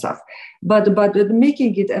shocks and stuff, but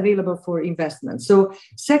making it available for investment. So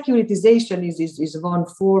securitization is one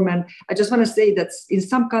form, and I just want to say that in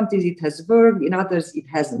some countries it has worked, in others it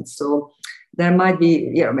hasn't. So there might be,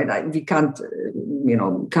 we can't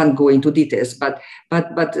go into details, but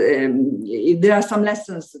there are some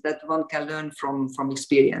lessons that one can learn from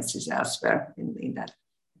experiences elsewhere in that.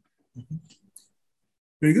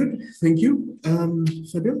 Very good, thank you,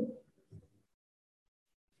 Fabio.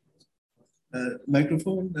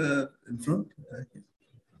 Microphone in front.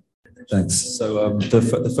 Thanks. So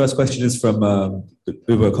the first question is from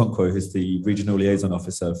Ubo Okonkwo, who's the Regional Liaison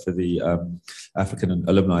Officer for the African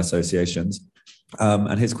Alumni Associations.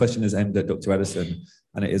 And his question is aimed at Dr. Addison,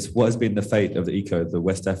 and it is, what has been the fate of the ECO, the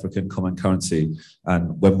West African Common Currency,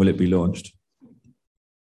 and when will it be launched?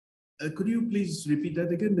 Could you please repeat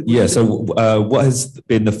that again? Yeah, so what has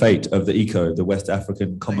been the fate of the ECO, the West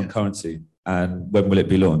African Common Currency, and when will it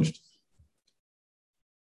be launched?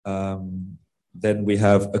 Then we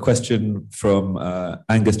have a question from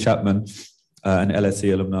Angus Chapman, an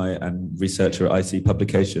LSE alumni and researcher at IC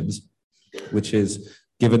Publications, which is,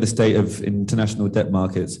 given the state of international debt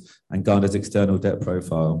markets and Ghana's external debt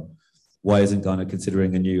profile, why isn't Ghana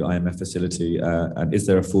considering a new IMF facility, and is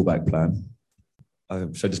there a fallback plan?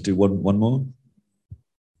 Should I just do one more?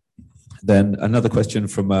 Then another question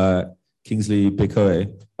from Kingsley Bikoe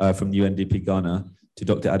from UNDP Ghana to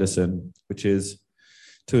Dr. Addison, which is,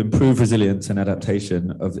 to improve resilience and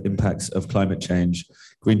adaptation of the impacts of climate change,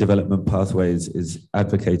 green development pathways is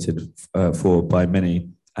advocated for by many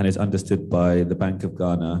and is understood by the Bank of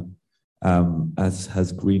Ghana is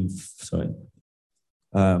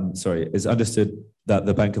understood that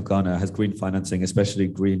the Bank of Ghana has green financing, especially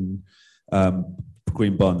green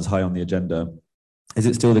bonds, high on the agenda. Is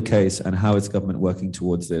it still the case, and how is government working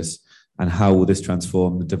towards this, and how will this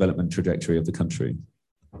transform the development trajectory of the country?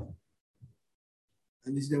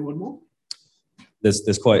 And is there one more?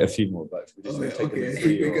 There's quite a few more, but we just okay. I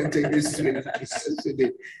think we can take this three.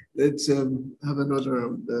 Let's have another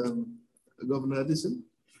round. Governor Addison.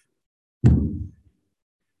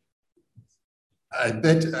 I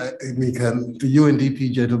bet we can. The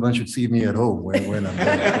UNDP gentleman should see me at home when I'm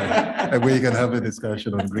there, where you can have a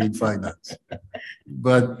discussion on green finance.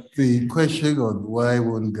 But the question on why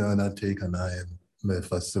won't Ghana take an IMF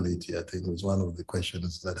facility, I think, was one of the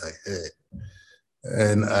questions that I heard.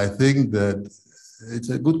 And I think that it's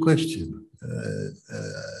a good question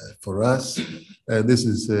for us. This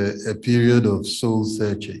is a period of soul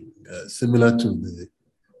searching, similar to the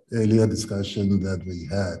earlier discussion that we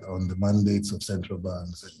had on the mandates of central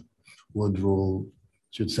banks and what role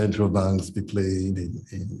should central banks be playing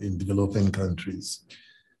in developing countries.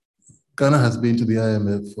 Ghana has been to the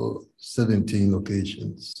IMF for 17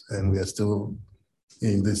 occasions, and we are still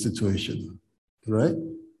in this situation, right?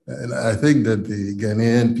 And I think that the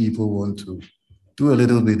Ghanaian people want to do a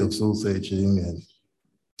little bit of soul searching and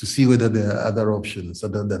to see whether there are other options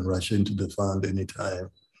other than rushing to the fund anytime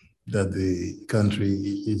that the country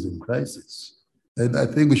is in crisis. And I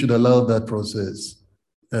think we should allow that process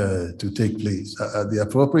to take place. At the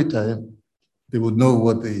appropriate time, they would know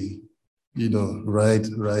what the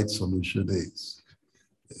right solution is.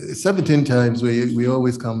 17 times we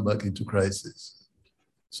always come back into crisis.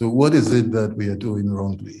 So what is it that we are doing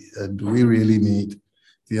wrongly? And do we really need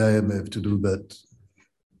the IMF to do that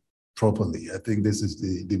properly? I think this is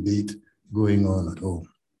the debate going on at home.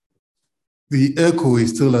 The ECO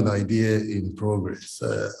is still an idea in progress.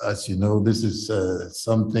 As you know, this is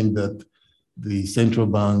something that the central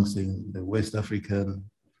banks in the West African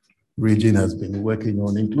region has been working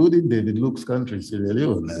on, including David Luke's country, Sierra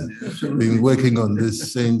Leone, been working on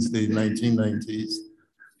this since the 1990s.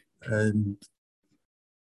 And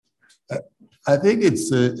I think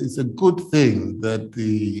it's a good thing that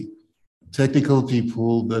the technical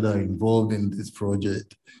people that are involved in this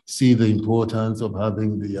project see the importance of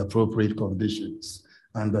having the appropriate conditions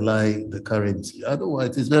underlie the currency.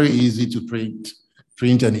 Otherwise, it's very easy to print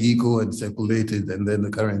an eco and circulate it, and then the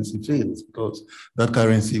currency fails because that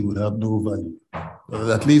currency would have no value. But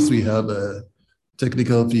at least we have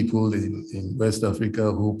technical people in West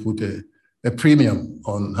Africa who put a premium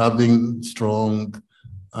on having strong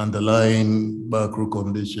underlying macro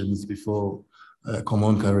conditions before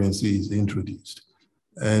common currency is introduced.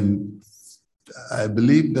 And I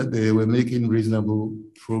believe that they were making reasonable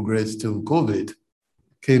progress till COVID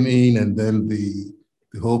came in, and then the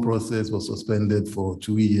whole process was suspended for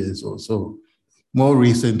 2 years or so. More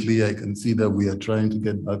recently, I can see that we are trying to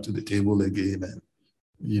get back to the table again and,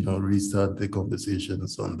 restart the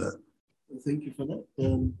conversations on that. Thank you for that. I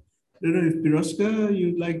don't know if Piroska,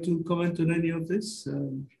 you'd like to comment on any of this?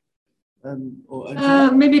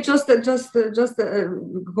 Maybe just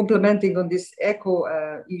complementing on this eco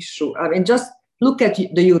issue. I mean, just look at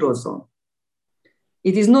the Eurozone.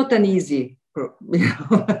 It is not an easy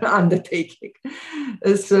undertaking.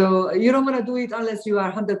 So you don't want to do it unless you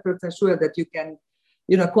are 100% sure that you can,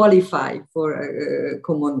 qualify for a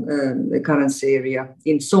common currency area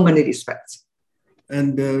in so many respects.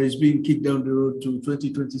 And it's being kicked down the road to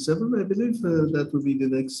 2027, I believe. That will be the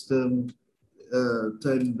next time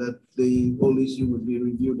that the whole issue would be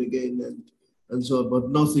reviewed again and so on, but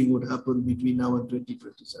nothing would happen between now and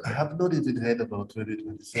 2027. I have not even heard about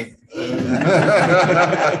 2027.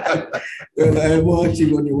 Well, I am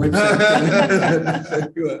watching on your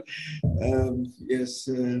website. Yes.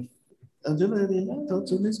 Angela, any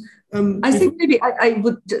thoughts on this? I think maybe I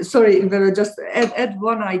would, just add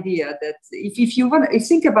one idea that if you want to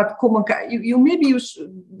think about common,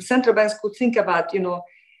 central banks could think about,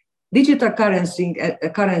 digital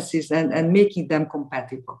currencies and making them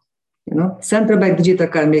compatible. Central bank digital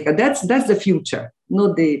currency, that's the future,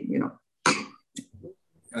 not the,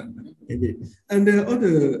 And there are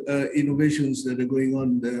other innovations that are going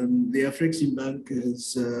on. The Afreximbank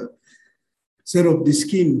has set up the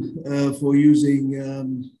scheme for using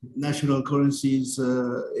national currencies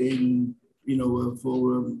in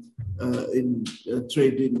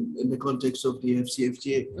trade in the context of the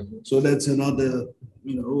FCFTA. So that's another,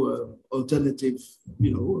 alternative,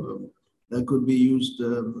 that could be used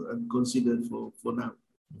and considered for now.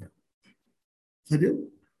 Fadil?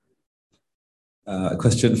 A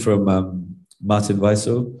question from Martin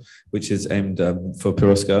Weissel, which is aimed for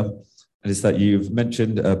Piroska, and it's that you've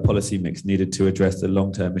mentioned a policy mix needed to address the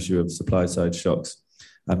long-term issue of supply-side shocks.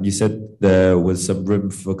 You said there was some room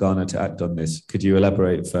for Ghana to act on this. Could you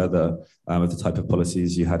elaborate further with the type of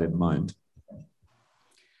policies you had in mind?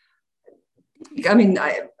 I mean,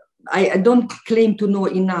 I don't claim to know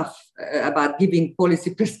enough about giving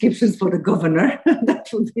policy prescriptions for the governor. That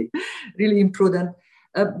would be really imprudent.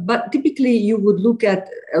 But typically, you would look at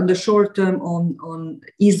on the short term on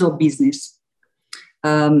ease of business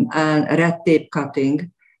and red tape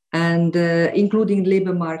cutting, and including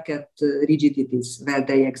labor market rigidities where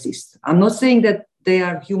they exist. I'm not saying that they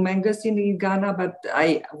are humongous in Ghana, but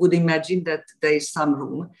I would imagine that there is some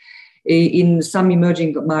room. In some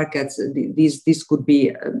emerging markets, this could be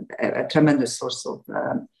a tremendous source of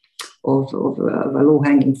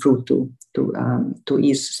low-hanging fruit to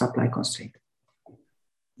ease supply constraint.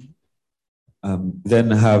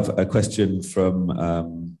 Then I have a question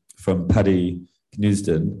from Paddy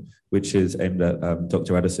Knusden, which is aimed at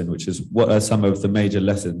Dr. Addison, which is, what are some of the major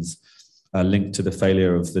lessons linked to the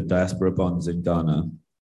failure of the diaspora bonds in Ghana?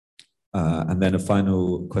 And then a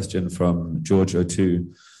final question from George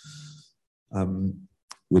Otu,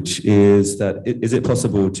 which is that, is it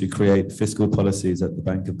possible to create fiscal policies at the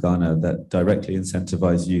Bank of Ghana that directly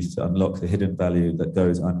incentivize youth to unlock the hidden value that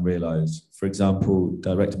goes unrealized? For example,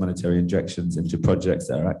 direct monetary injections into projects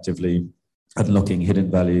that are actively unlocking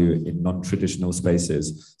hidden value in non-traditional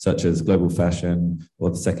spaces, such as global fashion or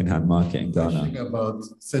the second-hand market in Ghana. Thinking about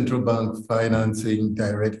central bank financing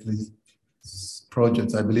directly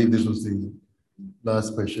projects, I believe this was the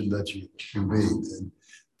last question that you made. And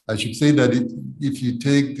I should say that if you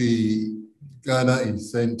take the Ghana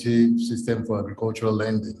incentive system for agricultural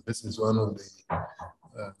lending, this is one of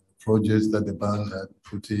the projects that the bank had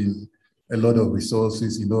put in a lot of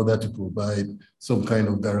resources in order to provide some kind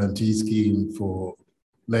of guarantee scheme for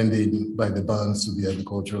lending by the banks to the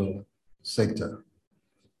agricultural sector.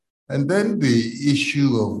 And then the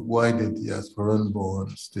issue of why the diasporan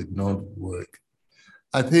bonds did not work.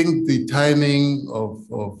 I think the timing of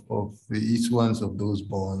the issuance of those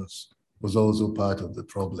bonds was also part of the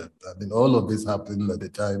problem. I mean, all of this happened at the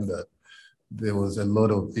time that there was a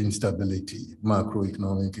lot of instability,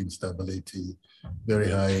 macroeconomic instability, very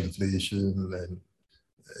high inflation and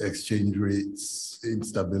exchange rates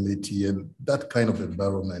instability, and that kind of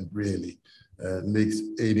environment really makes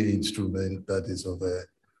any instrument that is of a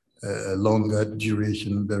longer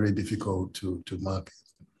duration very difficult to market.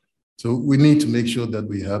 So we need to make sure that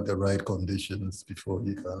we have the right conditions before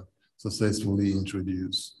you can successfully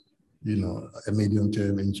introduce, a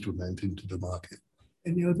medium-term instrument into the market.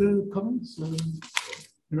 Any other comments,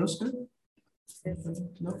 Roscoe?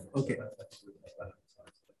 No? Okay.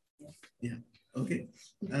 Yeah. Okay.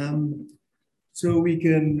 So we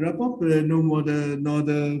can wrap up. No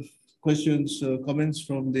other questions, comments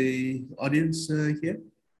from the audience here.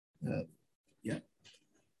 Yeah.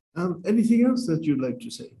 Anything else that you'd like to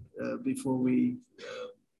say before we?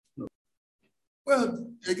 Well,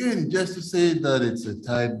 again, just to say that it's a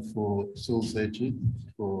time for soul searching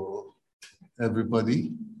for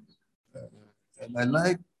everybody. And I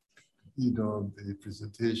like, the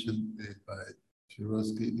presentation made by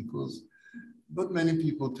Firouzki, because not many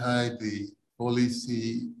people tie the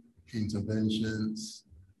policy interventions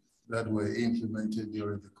that were implemented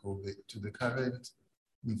during the COVID to the current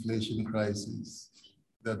inflation crisis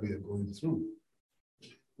that we are going through.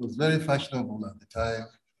 It was very fashionable at the time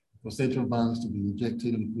for central banks to be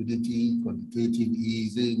injecting liquidity, quantitative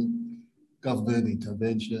easing, government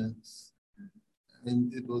interventions.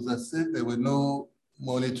 And it was as if there were no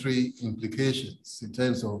monetary implications in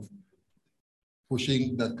terms of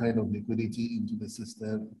pushing that kind of liquidity into the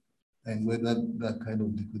system and whether that kind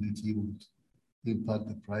of liquidity would impact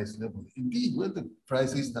the price level. Indeed, when the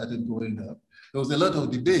prices started going up, there was a lot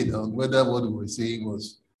of debate on whether what we were seeing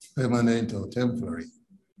was permanent or temporary.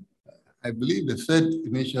 I believe the Fed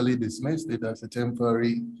initially dismissed it as a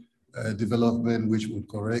temporary development which would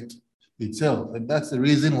correct itself. And that's the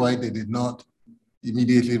reason why they did not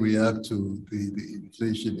immediately react to the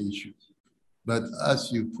inflation issue. But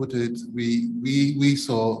as you put it, we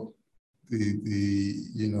saw the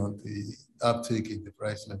uptake in the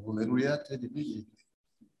price level and reacted immediately.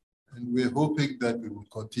 And we're hoping that we will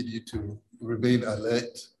continue to remain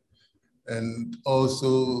alert and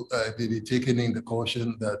also be taking in the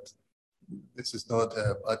caution that this is not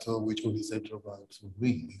a battle which only central banks will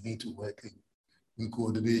win. We need to work in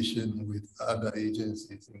coordination with other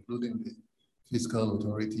agencies, including the fiscal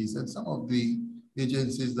authorities and some of the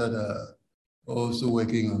agencies that are also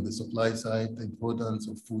working on the supply side, the importance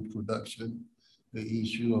of food production, the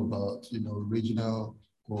issue about regional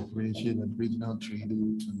cooperation and regional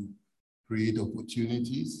trading to create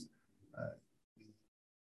opportunities.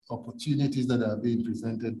 Opportunities that are being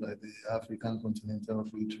presented by the African Continental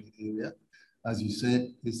Free Trade Area. As you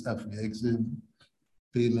said, this Afri-Exim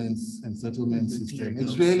payments and settlement system,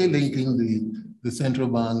 it's really linking the central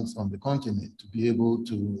banks on the continent to be able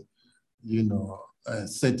to,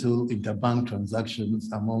 settle interbank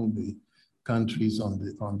transactions among the countries on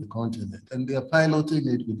the continent. And they are piloting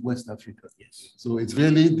it with West Africa. Yes. So it's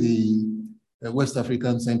really the West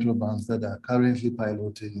African central banks that are currently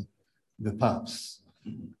piloting the PAPs.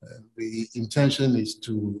 The intention is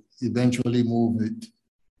to eventually move it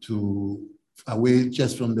to away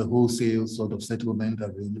just from the wholesale sort of settlement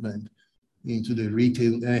arrangement into the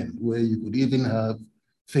retail end, where you could even have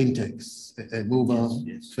fintechs and mobile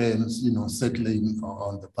firms, settling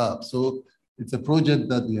on the PAP. So it's a project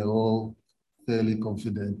that we are all fairly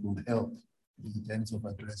confident would help in terms of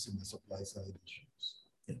addressing the supply side issues.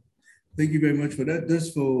 Yeah. Thank you very much for that.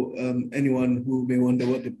 Just for anyone who may wonder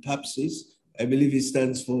what the PAPS is, I believe it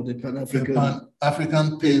stands for the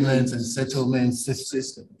Pan-African Payments and Settlement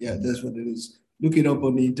System. Yeah, that's what it is. Look it up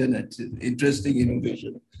on the internet. Interesting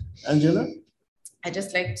innovation. Angela? I'd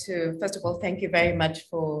just like to, first of all, thank you very much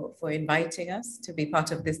for inviting us to be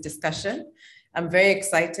part of this discussion. I'm very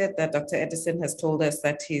excited that Dr. Edison has told us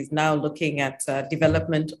that he's now looking at a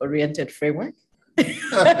development-oriented framework.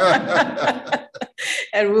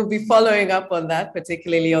 And we'll be following up on that,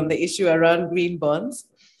 particularly on the issue around green bonds.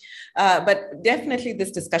 But definitely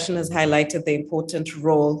this discussion has highlighted the important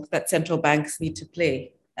role that central banks need to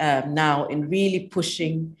play now in really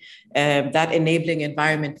pushing that enabling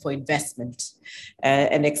environment for investment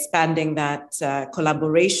and expanding that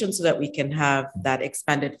collaboration so that we can have that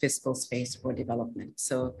expanded fiscal space for development.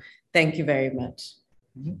 So thank you very much.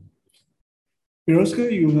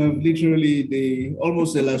 Firouzka, you have literally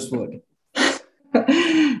almost the last word.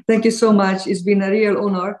 Thank you so much. It's been a real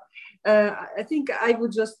honor I think I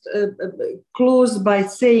would just close by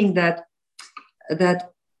saying that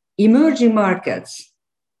emerging markets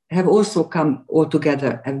have also come all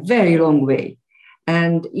together a very long way.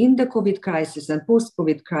 And in the COVID crisis and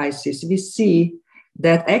post-COVID crisis, we see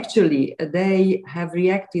that actually they have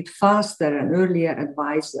reacted faster and earlier and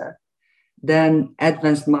wiser than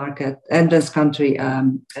advanced country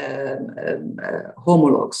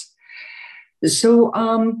homologues. So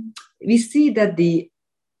we see that the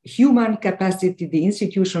human capacity, the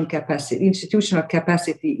institutional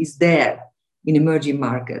capacity is there in emerging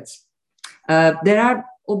markets. There are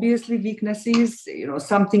obviously weaknesses.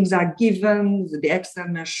 Some things are given, the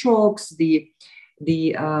external shocks, the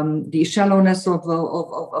shallowness of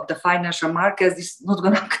the financial markets is not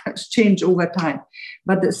going to change over time.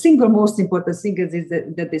 But the single most important thing is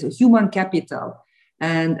that there's human capital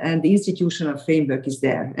and the institutional framework is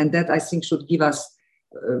there. And that, I think, should give us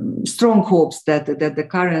strong hopes that the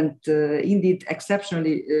current, indeed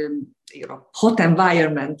exceptionally hot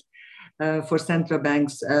environment for central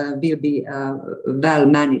banks will be well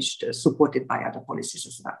managed, supported by other policies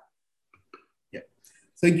as well. Yeah,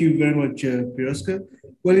 thank you very much, Piroska.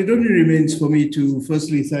 Well, it only remains for me to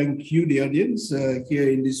firstly thank you, the audience here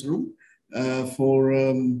in this room, for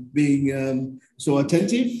being so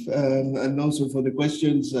attentive, and also for the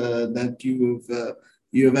questions that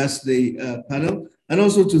you have asked the panel. And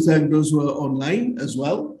also to thank those who are online as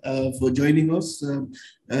well for joining us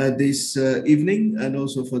this evening, and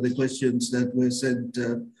also for the questions that were sent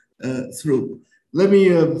through. Let me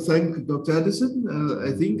thank Dr. Addison.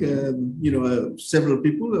 I think several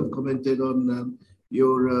people have commented on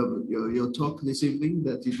your talk this evening,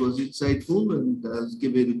 that it was insightful and has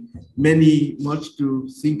given many much to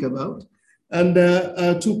think about. And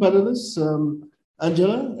our two panelists,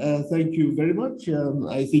 Angela, thank you very much.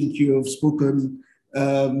 I think you have spoken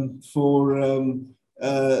for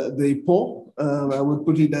the poor, I would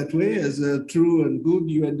put it that way, as a true and good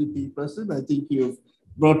UNDP person. I think you've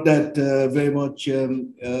brought that very much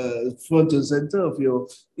front and center of your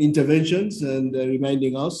interventions, and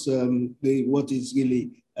reminding us what is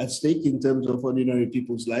really at stake in terms of ordinary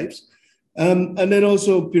people's lives. And then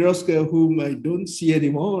also Piroska, whom I don't see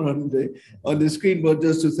anymore on the screen, but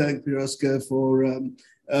just to thank Piroska for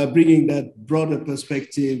bringing that broader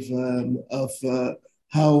perspective of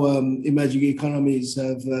how emerging economies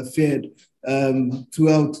have fared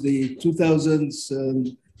throughout the 2000s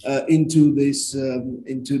into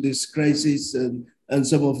this crisis, and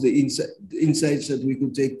some of the insights that we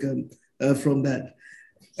could take from that.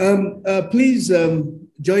 Please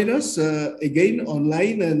join us again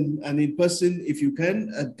online and in person if you can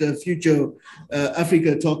at the future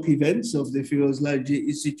Africa Talk events of the Firoz Lalji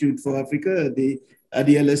Institute for Africa at the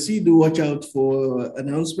LSE. Do watch out for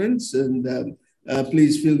announcements, and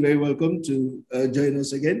please feel very welcome to join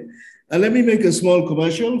us again. Let me make a small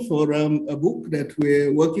commercial for a book that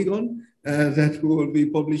we're working on that we will be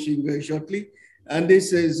publishing very shortly. And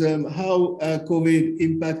this is how COVID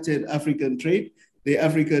impacted African trade, the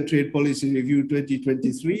Africa Trade Policy Review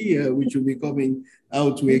 2023, which will be coming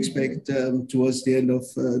out, we expect, towards the end of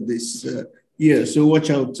this year. So watch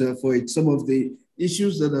out for it. Some of the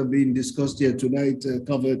issues that have been discussed here tonight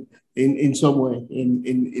covered in some way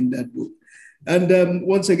in that book. And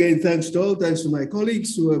once again, thanks to all, thanks to my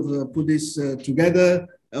colleagues who have put this together,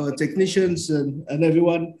 our technicians and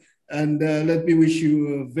everyone. And let me wish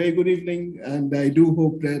you a very good evening. And I do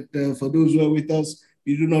hope that for those who are with us,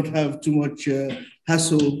 you do not have too much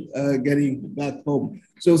hassle getting back home.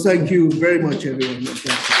 So thank you very much, everyone.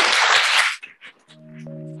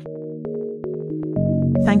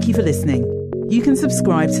 Thank you for listening. You can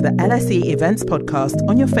subscribe to the LSE Events podcast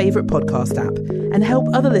on your favourite podcast app and help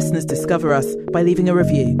other listeners discover us by leaving a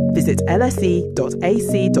review. Visit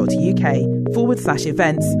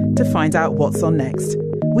lse.ac.uk/events to find out what's on next.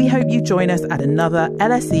 We hope you join us at another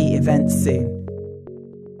LSE event soon.